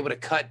think if they would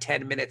have cut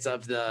 10 minutes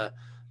of the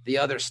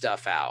other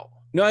stuff out.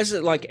 No, I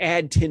said like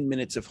add 10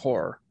 minutes of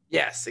horror.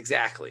 Yes,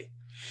 exactly.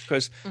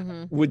 Because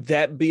would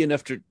that be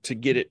enough to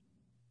get it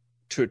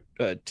to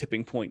a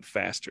tipping point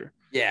faster?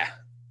 Yeah.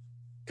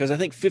 Because I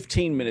think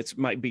 15 minutes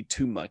might be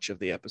too much of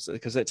the episode,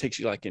 because that takes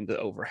you like into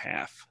over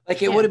half.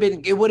 Like it would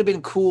have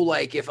been cool,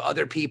 like if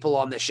other people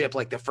on the ship,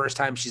 like the first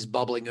time she's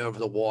bubbling over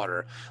the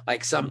water,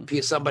 like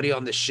somebody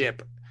on the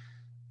ship,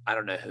 I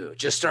don't know who,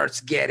 just starts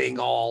getting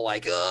all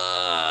like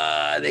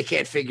they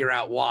can't figure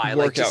out why.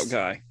 Workout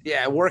guy.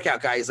 Yeah,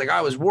 workout guy. He's like,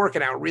 I was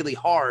working out really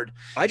hard.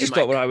 I just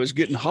thought when I was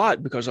getting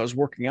hot because I was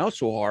working out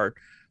so hard,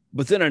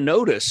 But then I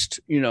noticed,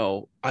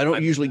 I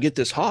don't usually get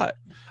this hot.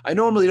 I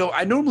normally don't.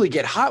 I normally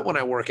get hot when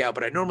I work out,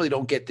 but I normally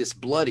don't get this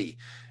bloody.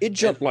 It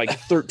jumped like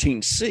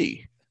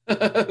 13C.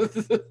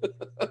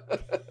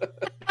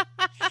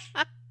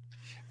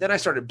 Then I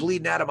started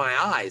bleeding out of my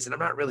eyes, and I'm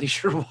not really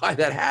sure why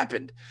that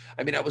happened.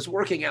 I mean, I was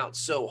working out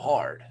so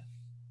hard.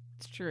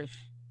 It's true.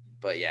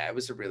 But yeah, it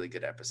was a really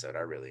good episode. I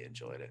really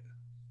enjoyed it.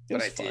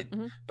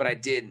 But I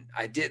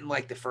didn't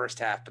like the first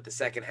half, but the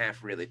second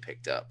half really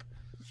picked up.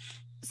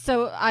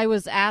 So I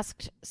was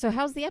asked, so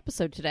how's the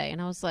episode today? And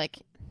I was like,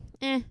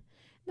 eh.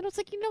 Then I was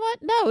like, you know what?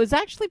 No, it's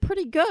actually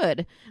pretty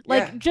good.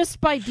 Like, just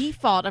by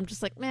default, I'm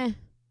just like, meh.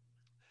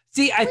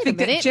 See, I think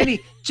that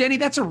Jenny,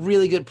 that's a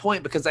really good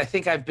point, because I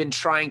think I've been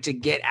trying to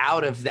get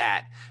out of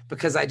that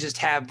because I just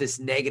have this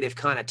negative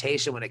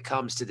connotation when it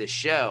comes to this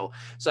show.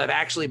 So I've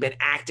actually been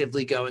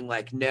actively going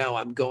like, no,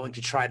 I'm going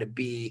to try to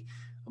be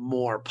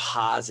more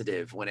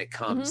positive when it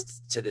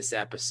comes to this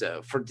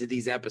episode, to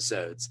these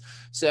episodes.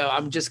 So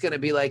I'm just going to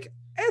be like,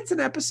 it's an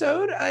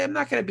episode. I am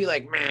not going to be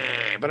like,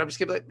 meh, but I'm just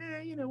going to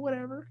be like,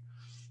 whatever.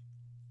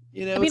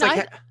 I mean,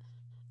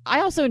 I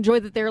also enjoy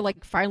that they're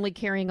like finally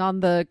carrying on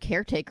the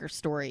caretaker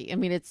story. I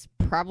mean, it's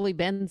probably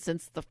been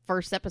since the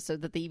first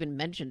episode that they even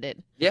mentioned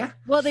it. Yeah.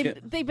 Well,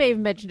 they may have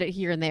mentioned it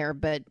here and there,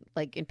 but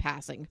like in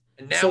passing.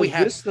 And now we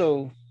have this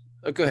though.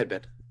 Oh, go ahead,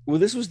 Ben. Well,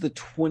 this was the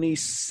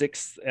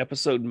 26th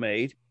episode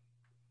made,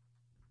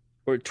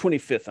 or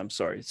 25th. I'm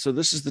sorry. So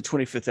this is the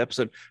 25th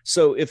episode.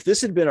 So if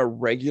this had been a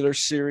regular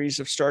series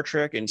of Star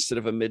Trek instead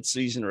of a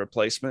mid-season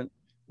replacement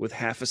with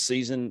half a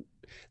season,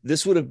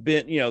 this would have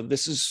been,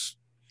 this is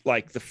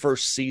like the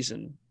first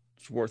season's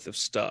worth of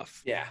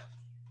stuff. Yeah.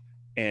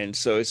 And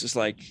so it's just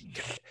like,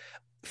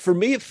 for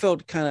me, it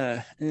felt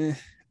kind of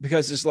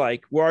because it's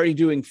like, we're already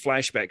doing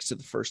flashbacks to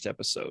the first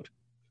episode.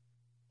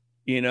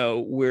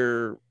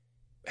 We're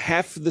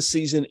half the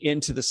season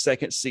into the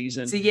second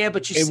season. See, yeah,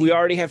 but we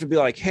already have to be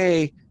like,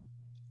 hey,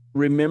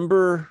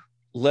 remember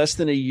less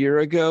than a year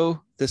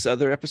ago, this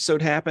other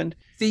episode happened?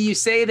 See, you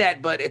say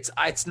that, but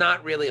it's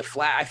not really a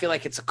flat. I feel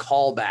like it's a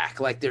callback.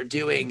 Like they're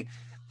doing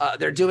a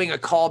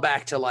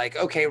callback to like,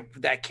 okay,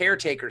 that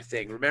caretaker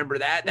thing. Remember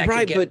that? That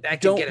right, could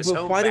get us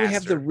home why faster. do we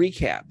have the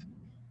recap?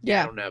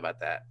 Yeah, I don't know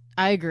about that.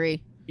 I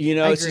agree.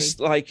 It's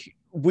just like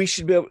we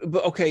should be able.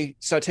 But okay,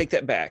 so I take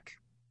that back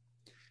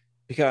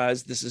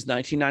because this is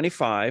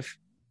 1995.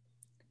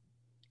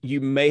 You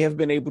may have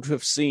been able to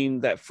have seen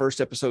that first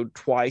episode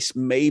twice,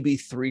 maybe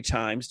 3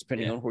 times,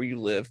 depending on where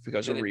you live,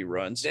 because of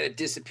reruns. Then it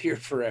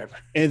disappeared forever.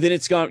 And then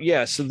it's gone.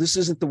 Yeah. So this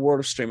isn't the world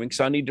of streaming.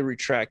 So I need to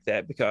retract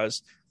that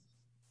because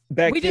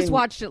we just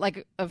watched it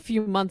like a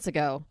few months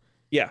ago.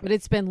 Yeah. But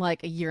it's been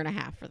like a year and a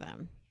half for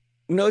them.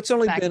 No, it's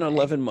only been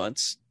 11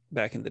 months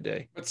back in the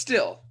day. But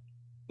still.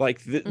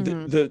 Like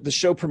the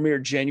show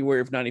premiered January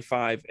of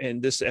 95,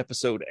 and this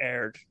episode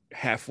aired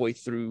halfway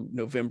through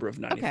November of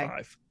 95.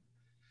 Okay.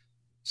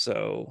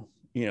 So,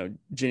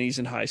 Jenny's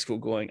in high school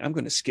going, I'm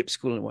going to skip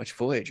school and watch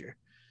Voyager.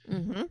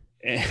 Mm-hmm.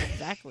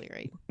 Exactly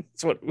right.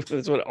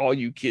 That's what all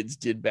you kids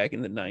did back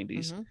in the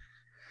 90s. Mm-hmm.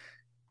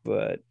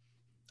 But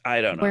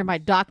I don't know. Wear my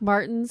Doc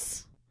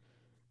Martens,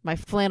 my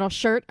flannel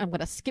shirt. I'm going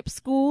to skip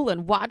school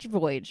and watch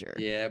Voyager.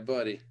 Yeah,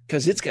 buddy.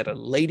 Because it's got a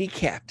lady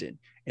captain,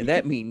 and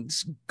that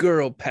means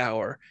girl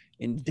power,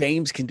 and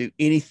dames can do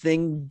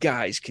anything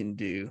guys can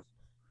do.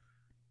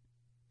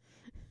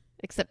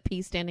 Except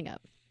pee standing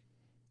up.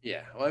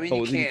 Yeah, well, I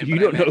mean, you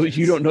don't know.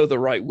 You don't know the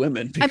right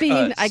women. Because... I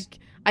mean,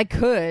 I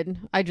could.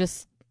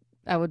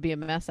 I would be a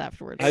mess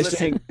afterwards. I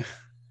think.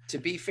 To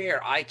be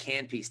fair, I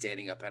can pee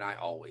standing up, and I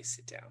always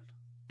sit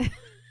down.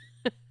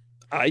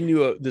 I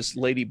knew this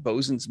lady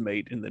bosun's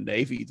mate in the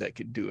Navy that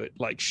could do it.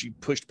 Like, she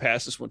pushed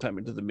past us one time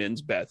into the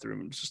men's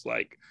bathroom and was just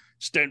like,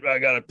 "Stand, I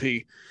gotta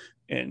pee,"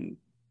 and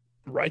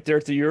right there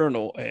at the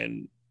urinal,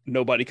 and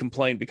nobody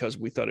complained because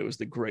we thought it was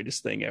the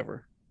greatest thing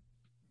ever.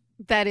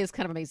 That is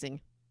kind of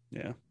amazing.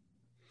 Yeah.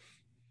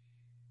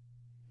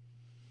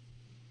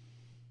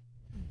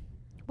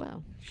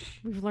 Well,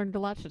 we've learned a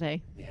lot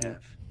today. We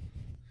have.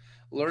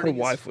 Her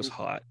wife was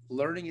hot.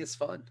 Learning is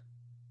fun.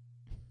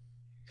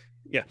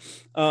 Yeah.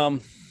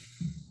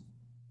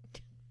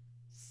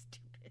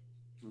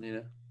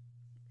 Stupid.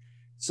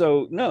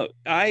 So no,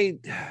 I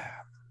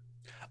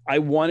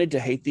wanted to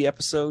hate the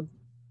episode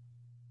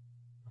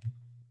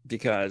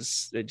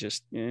because it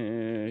just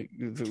the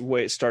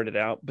way it started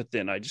out, but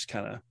then I just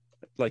kind of,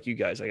 like you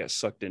guys, I got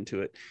sucked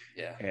into it.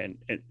 Yeah. And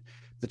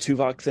the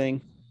Tuvok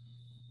thing,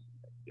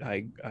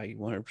 I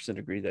 100%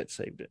 agree that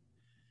saved it.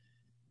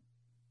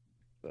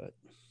 But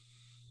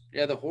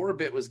yeah, the horror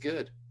bit was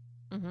good.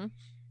 Mm-hmm.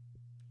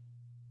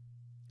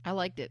 I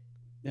liked it.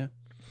 Yeah.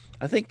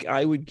 I think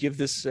I would give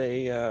this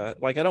a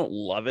I don't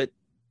love it,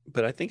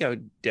 but I think I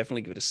would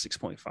definitely give it a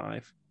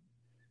 6.5.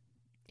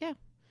 Yeah.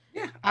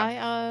 Yeah.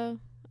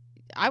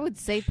 I would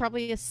say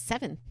probably a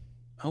 7.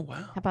 Oh wow.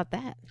 How about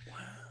that? Wow.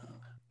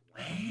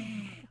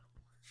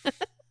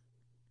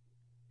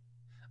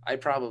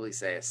 I'd probably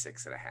say a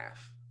 6.5.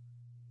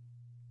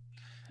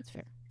 That's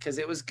fair. Because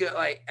it was good.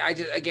 Like I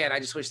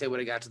just wish they would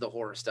have got to the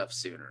horror stuff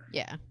sooner.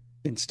 Yeah.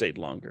 And stayed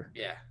longer.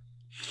 Yeah.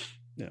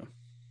 Yeah.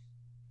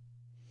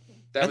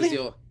 That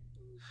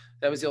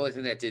was the only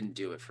thing that didn't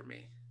do it for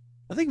me.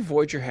 I think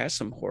Voyager has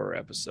some horror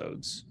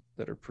episodes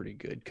that are pretty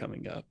good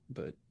coming up,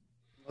 but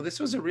well, this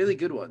was a really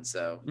good one.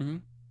 So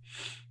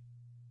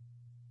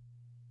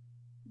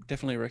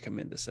definitely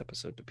recommend this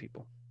episode to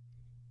people.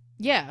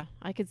 Yeah,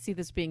 I could see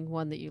this being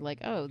one that you like.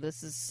 Oh,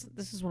 this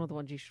is one of the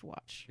ones you should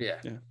watch. Yeah.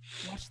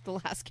 Watch the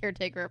last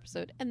Caretaker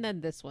episode and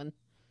then this one.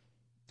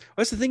 Well,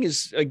 that's the thing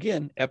is,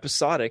 again,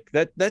 episodic.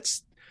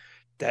 That's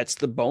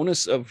the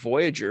bonus of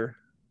Voyager.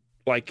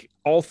 Like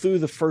all through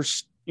the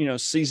first,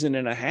 season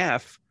and a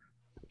half,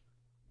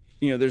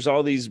 there's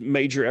all these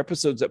major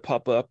episodes that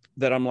pop up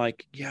that I'm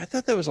like, yeah, I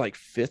thought that was like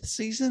 5th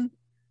season.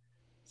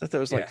 I thought that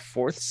was like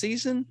 4th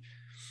season.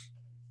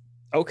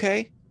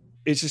 Okay.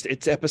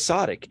 It's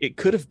episodic. It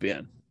could have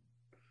been.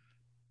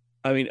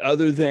 I mean,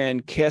 other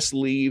than Kes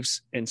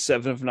leaves and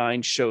 7 of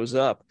 9 shows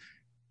up,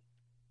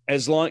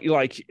 as long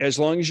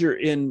as you're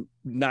in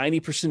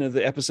 90% of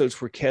the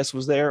episodes where Kes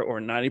was there or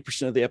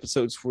 90% of the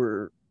episodes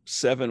where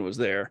 7 was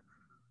there,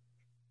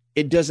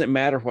 it doesn't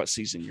matter what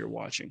season you're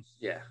watching.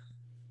 Yeah.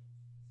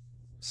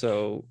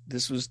 So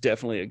this was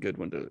definitely a good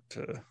one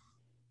to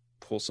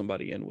pull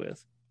somebody in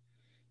with.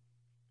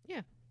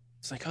 Yeah.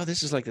 It's like, oh,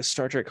 this is like the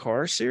Star Trek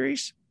horror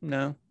series?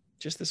 No,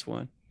 just this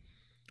one.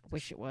 I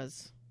wish it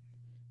was.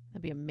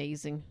 That'd be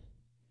amazing.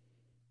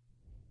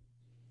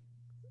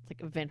 It's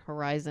like Event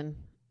Horizon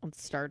on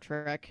Star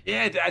Trek.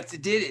 Yeah,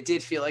 it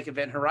did feel like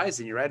Event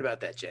Horizon. You're right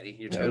about that, Jenny.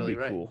 You're totally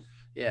right. Cool.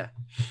 Yeah,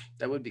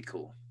 that would be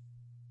cool.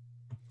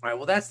 All right,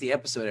 well, that's the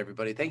episode,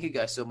 everybody. Thank you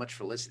guys so much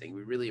for listening.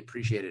 We really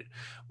appreciate it.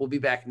 We'll be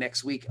back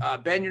next week.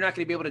 Ben, you're not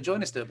going to be able to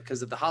join us, though,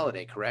 because of the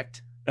holiday,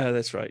 correct?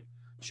 That's right.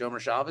 Shomer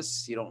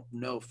Shabbos, you don't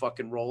know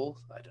fucking roll.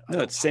 No,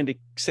 it's Sandy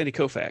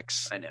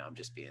Koufax. I know. I'm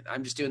just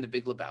doing the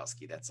Big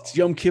Lebowski. That's all. It's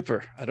Yom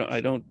Kippur.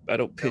 I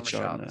don't pitch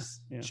on.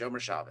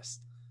 Shomer Shabbos.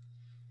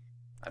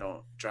 I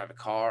don't drive a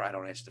car. I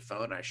don't answer the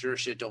phone. I sure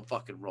shit don't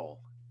fucking roll.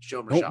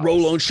 Shomer Shabbos. Don't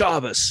roll on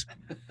Shabbos.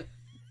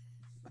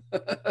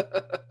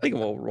 I think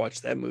we'll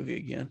watch that movie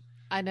again.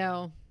 I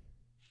know.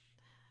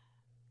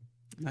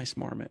 Nice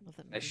marmot.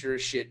 I sure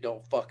as shit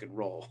don't fucking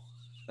roll.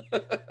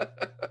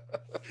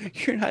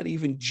 You're not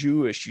even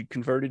Jewish. You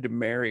converted to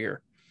marry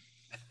her.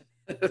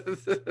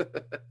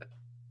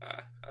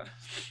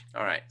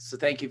 All right. So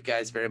thank you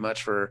guys very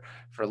much for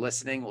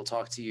listening. We'll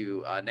talk to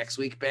you next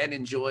week. Ben,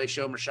 enjoy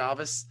Shomer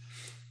Shabbos.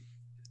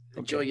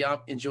 Enjoy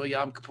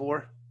Yom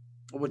Kippur.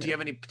 Well, do you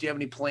have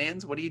any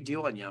plans? What do you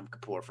do on Yom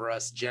Kippur for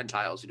us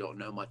Gentiles who don't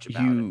know much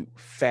about it? You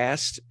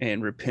fast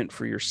and repent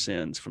for your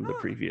sins from the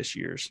previous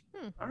years.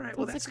 All right.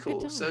 Well, that's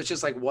cool. So it's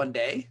just like one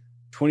day?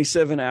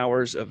 27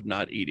 hours of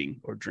not eating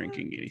or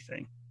drinking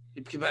anything.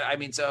 But I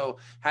mean, so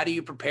how do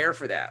you prepare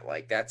for that?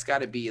 Like that's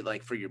got to be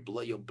like for your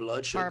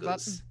blood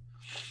sugars.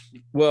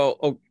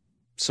 Well,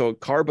 so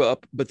carb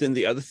up, but then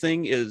the other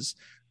thing is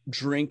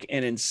drink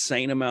an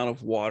insane amount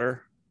of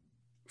water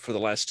for the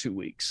last 2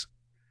 weeks.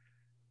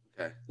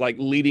 Okay. Like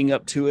leading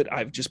up to it,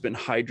 I've just been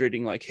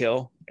hydrating like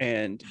hell,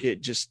 and it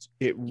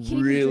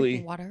really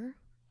drink water.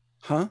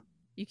 Huh?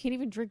 You can't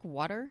even drink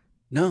water?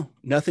 No,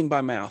 nothing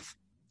by mouth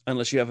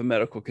unless you have a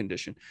medical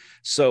condition.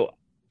 So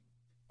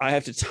I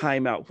have to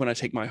time out when I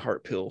take my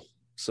heart pill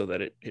so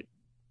that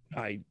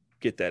I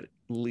get that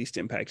least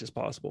impact as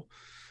possible.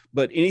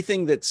 But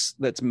anything that's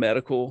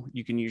medical,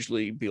 you can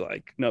usually be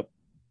like, nope,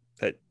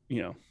 that,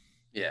 yeah,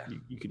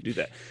 you can do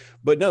that.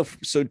 But no,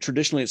 so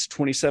traditionally it's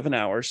 27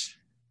 hours.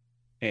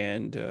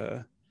 And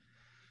a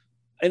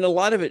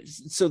lot of it.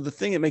 So the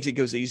thing that makes it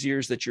goes easier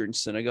is that you're in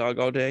synagogue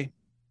all day.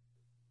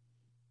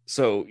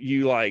 So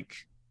you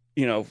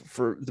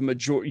for the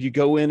majority, you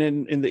go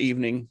in the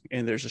evening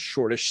and there's a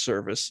shortish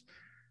service,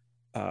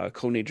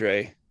 Kol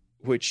Nidre,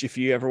 which if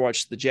you ever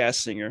watched The Jazz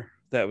Singer,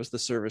 that was the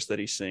service that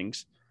he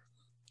sings.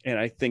 And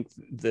I think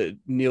the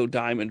Neil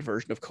Diamond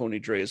version of Kol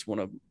Nidre is one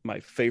of my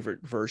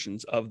favorite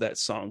versions of that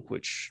song,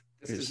 which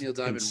is Neil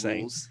Diamond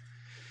insane.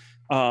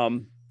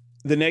 Rules.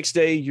 The next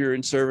day you're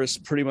in service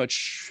pretty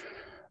much,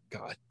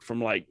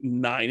 from like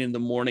 9 a.m.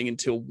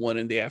 until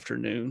 1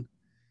 p.m.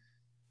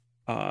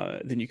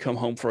 Then you come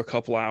home for a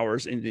couple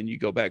hours and then you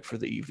go back for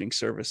the evening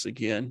service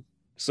again.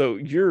 So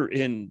you're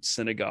in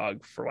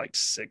synagogue for like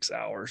 6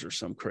 hours or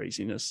some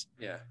craziness.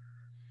 Yeah.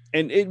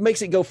 And it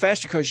makes it go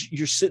faster because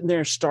you're sitting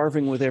there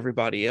starving with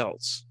everybody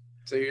else.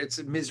 So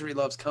it's misery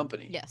loves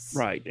company. Yes.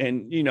 Right.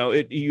 And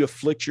you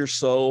afflict your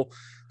soul.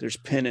 There's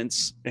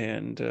penance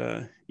and,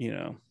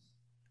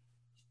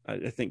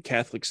 I think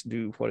Catholics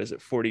do,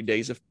 40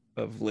 days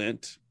of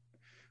Lent,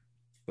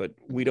 but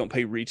we don't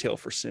pay retail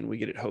for sin. We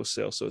get it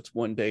wholesale. So it's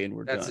 1 day and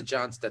we're done. That's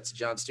a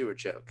Jon Stewart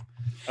joke.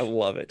 I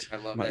love it. I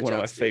love that. One of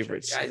my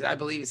favorites. I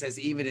believe it says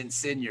even in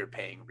sin, you're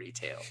paying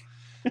retail.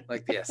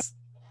 Like, yes,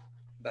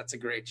 that's a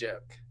great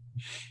joke.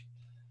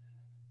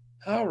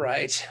 All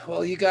right.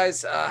 Well, you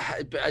guys,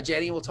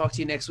 Jenny, we'll talk to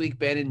you next week.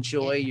 Ben,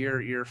 enjoy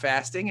your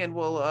fasting, and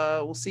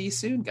we'll see you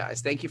soon, guys.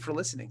 Thank you for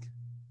listening.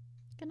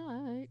 Good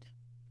night.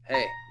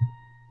 Hey.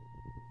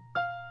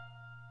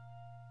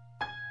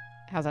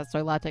 How's that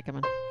soy latte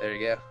coming? There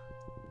you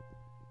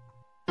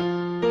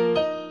go.